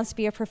girl who wants to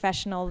be a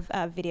professional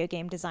video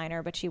game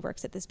designer, but she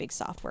works at this big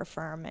software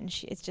firm, and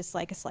it's just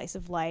like a slice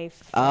of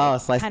life. Oh,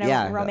 slice- kind of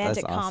yeah,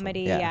 romantic that's awesome.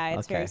 comedy. Yeah, Yeah,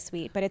 it's very okay.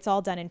 sweet, but it's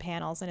all done in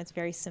panels, and it's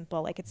very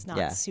simple. Like it's not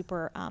Yeah.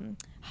 super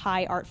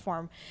high art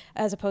form,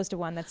 as opposed to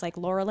one that's like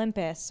Lore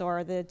Olympus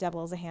or The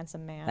Devil is a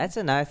Handsome Man. That's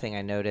another thing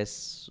I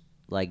noticed.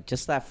 Like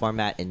just that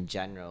format in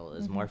general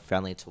is Mm-hmm. more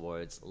friendly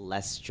towards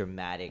less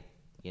dramatic,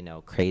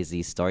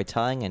 crazy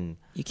storytelling,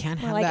 You can't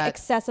More have like that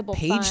accessible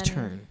page fun.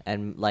 turn.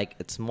 and like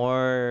it's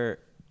more.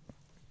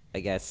 I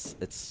guess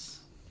it's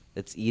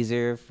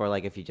easier for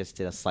like if you just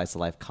did a slice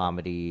of life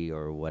comedy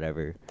or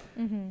whatever.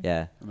 Mm-hmm.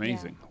 Yeah.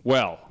 Amazing.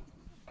 Well,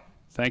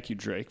 thank you,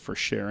 Drake, for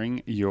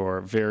sharing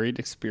your varied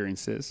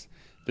experiences.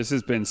 This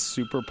has been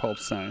Super Pulp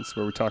Science,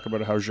 where we talk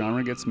about how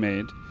genre gets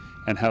made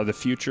and how the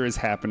future is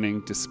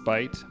happening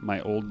despite my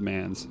old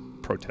man's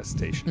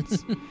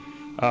protestations.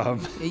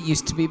 It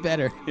used to be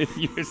better. It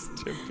used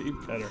to be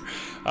better.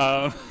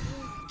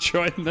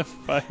 Join the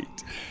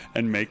fight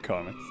and make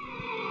comics.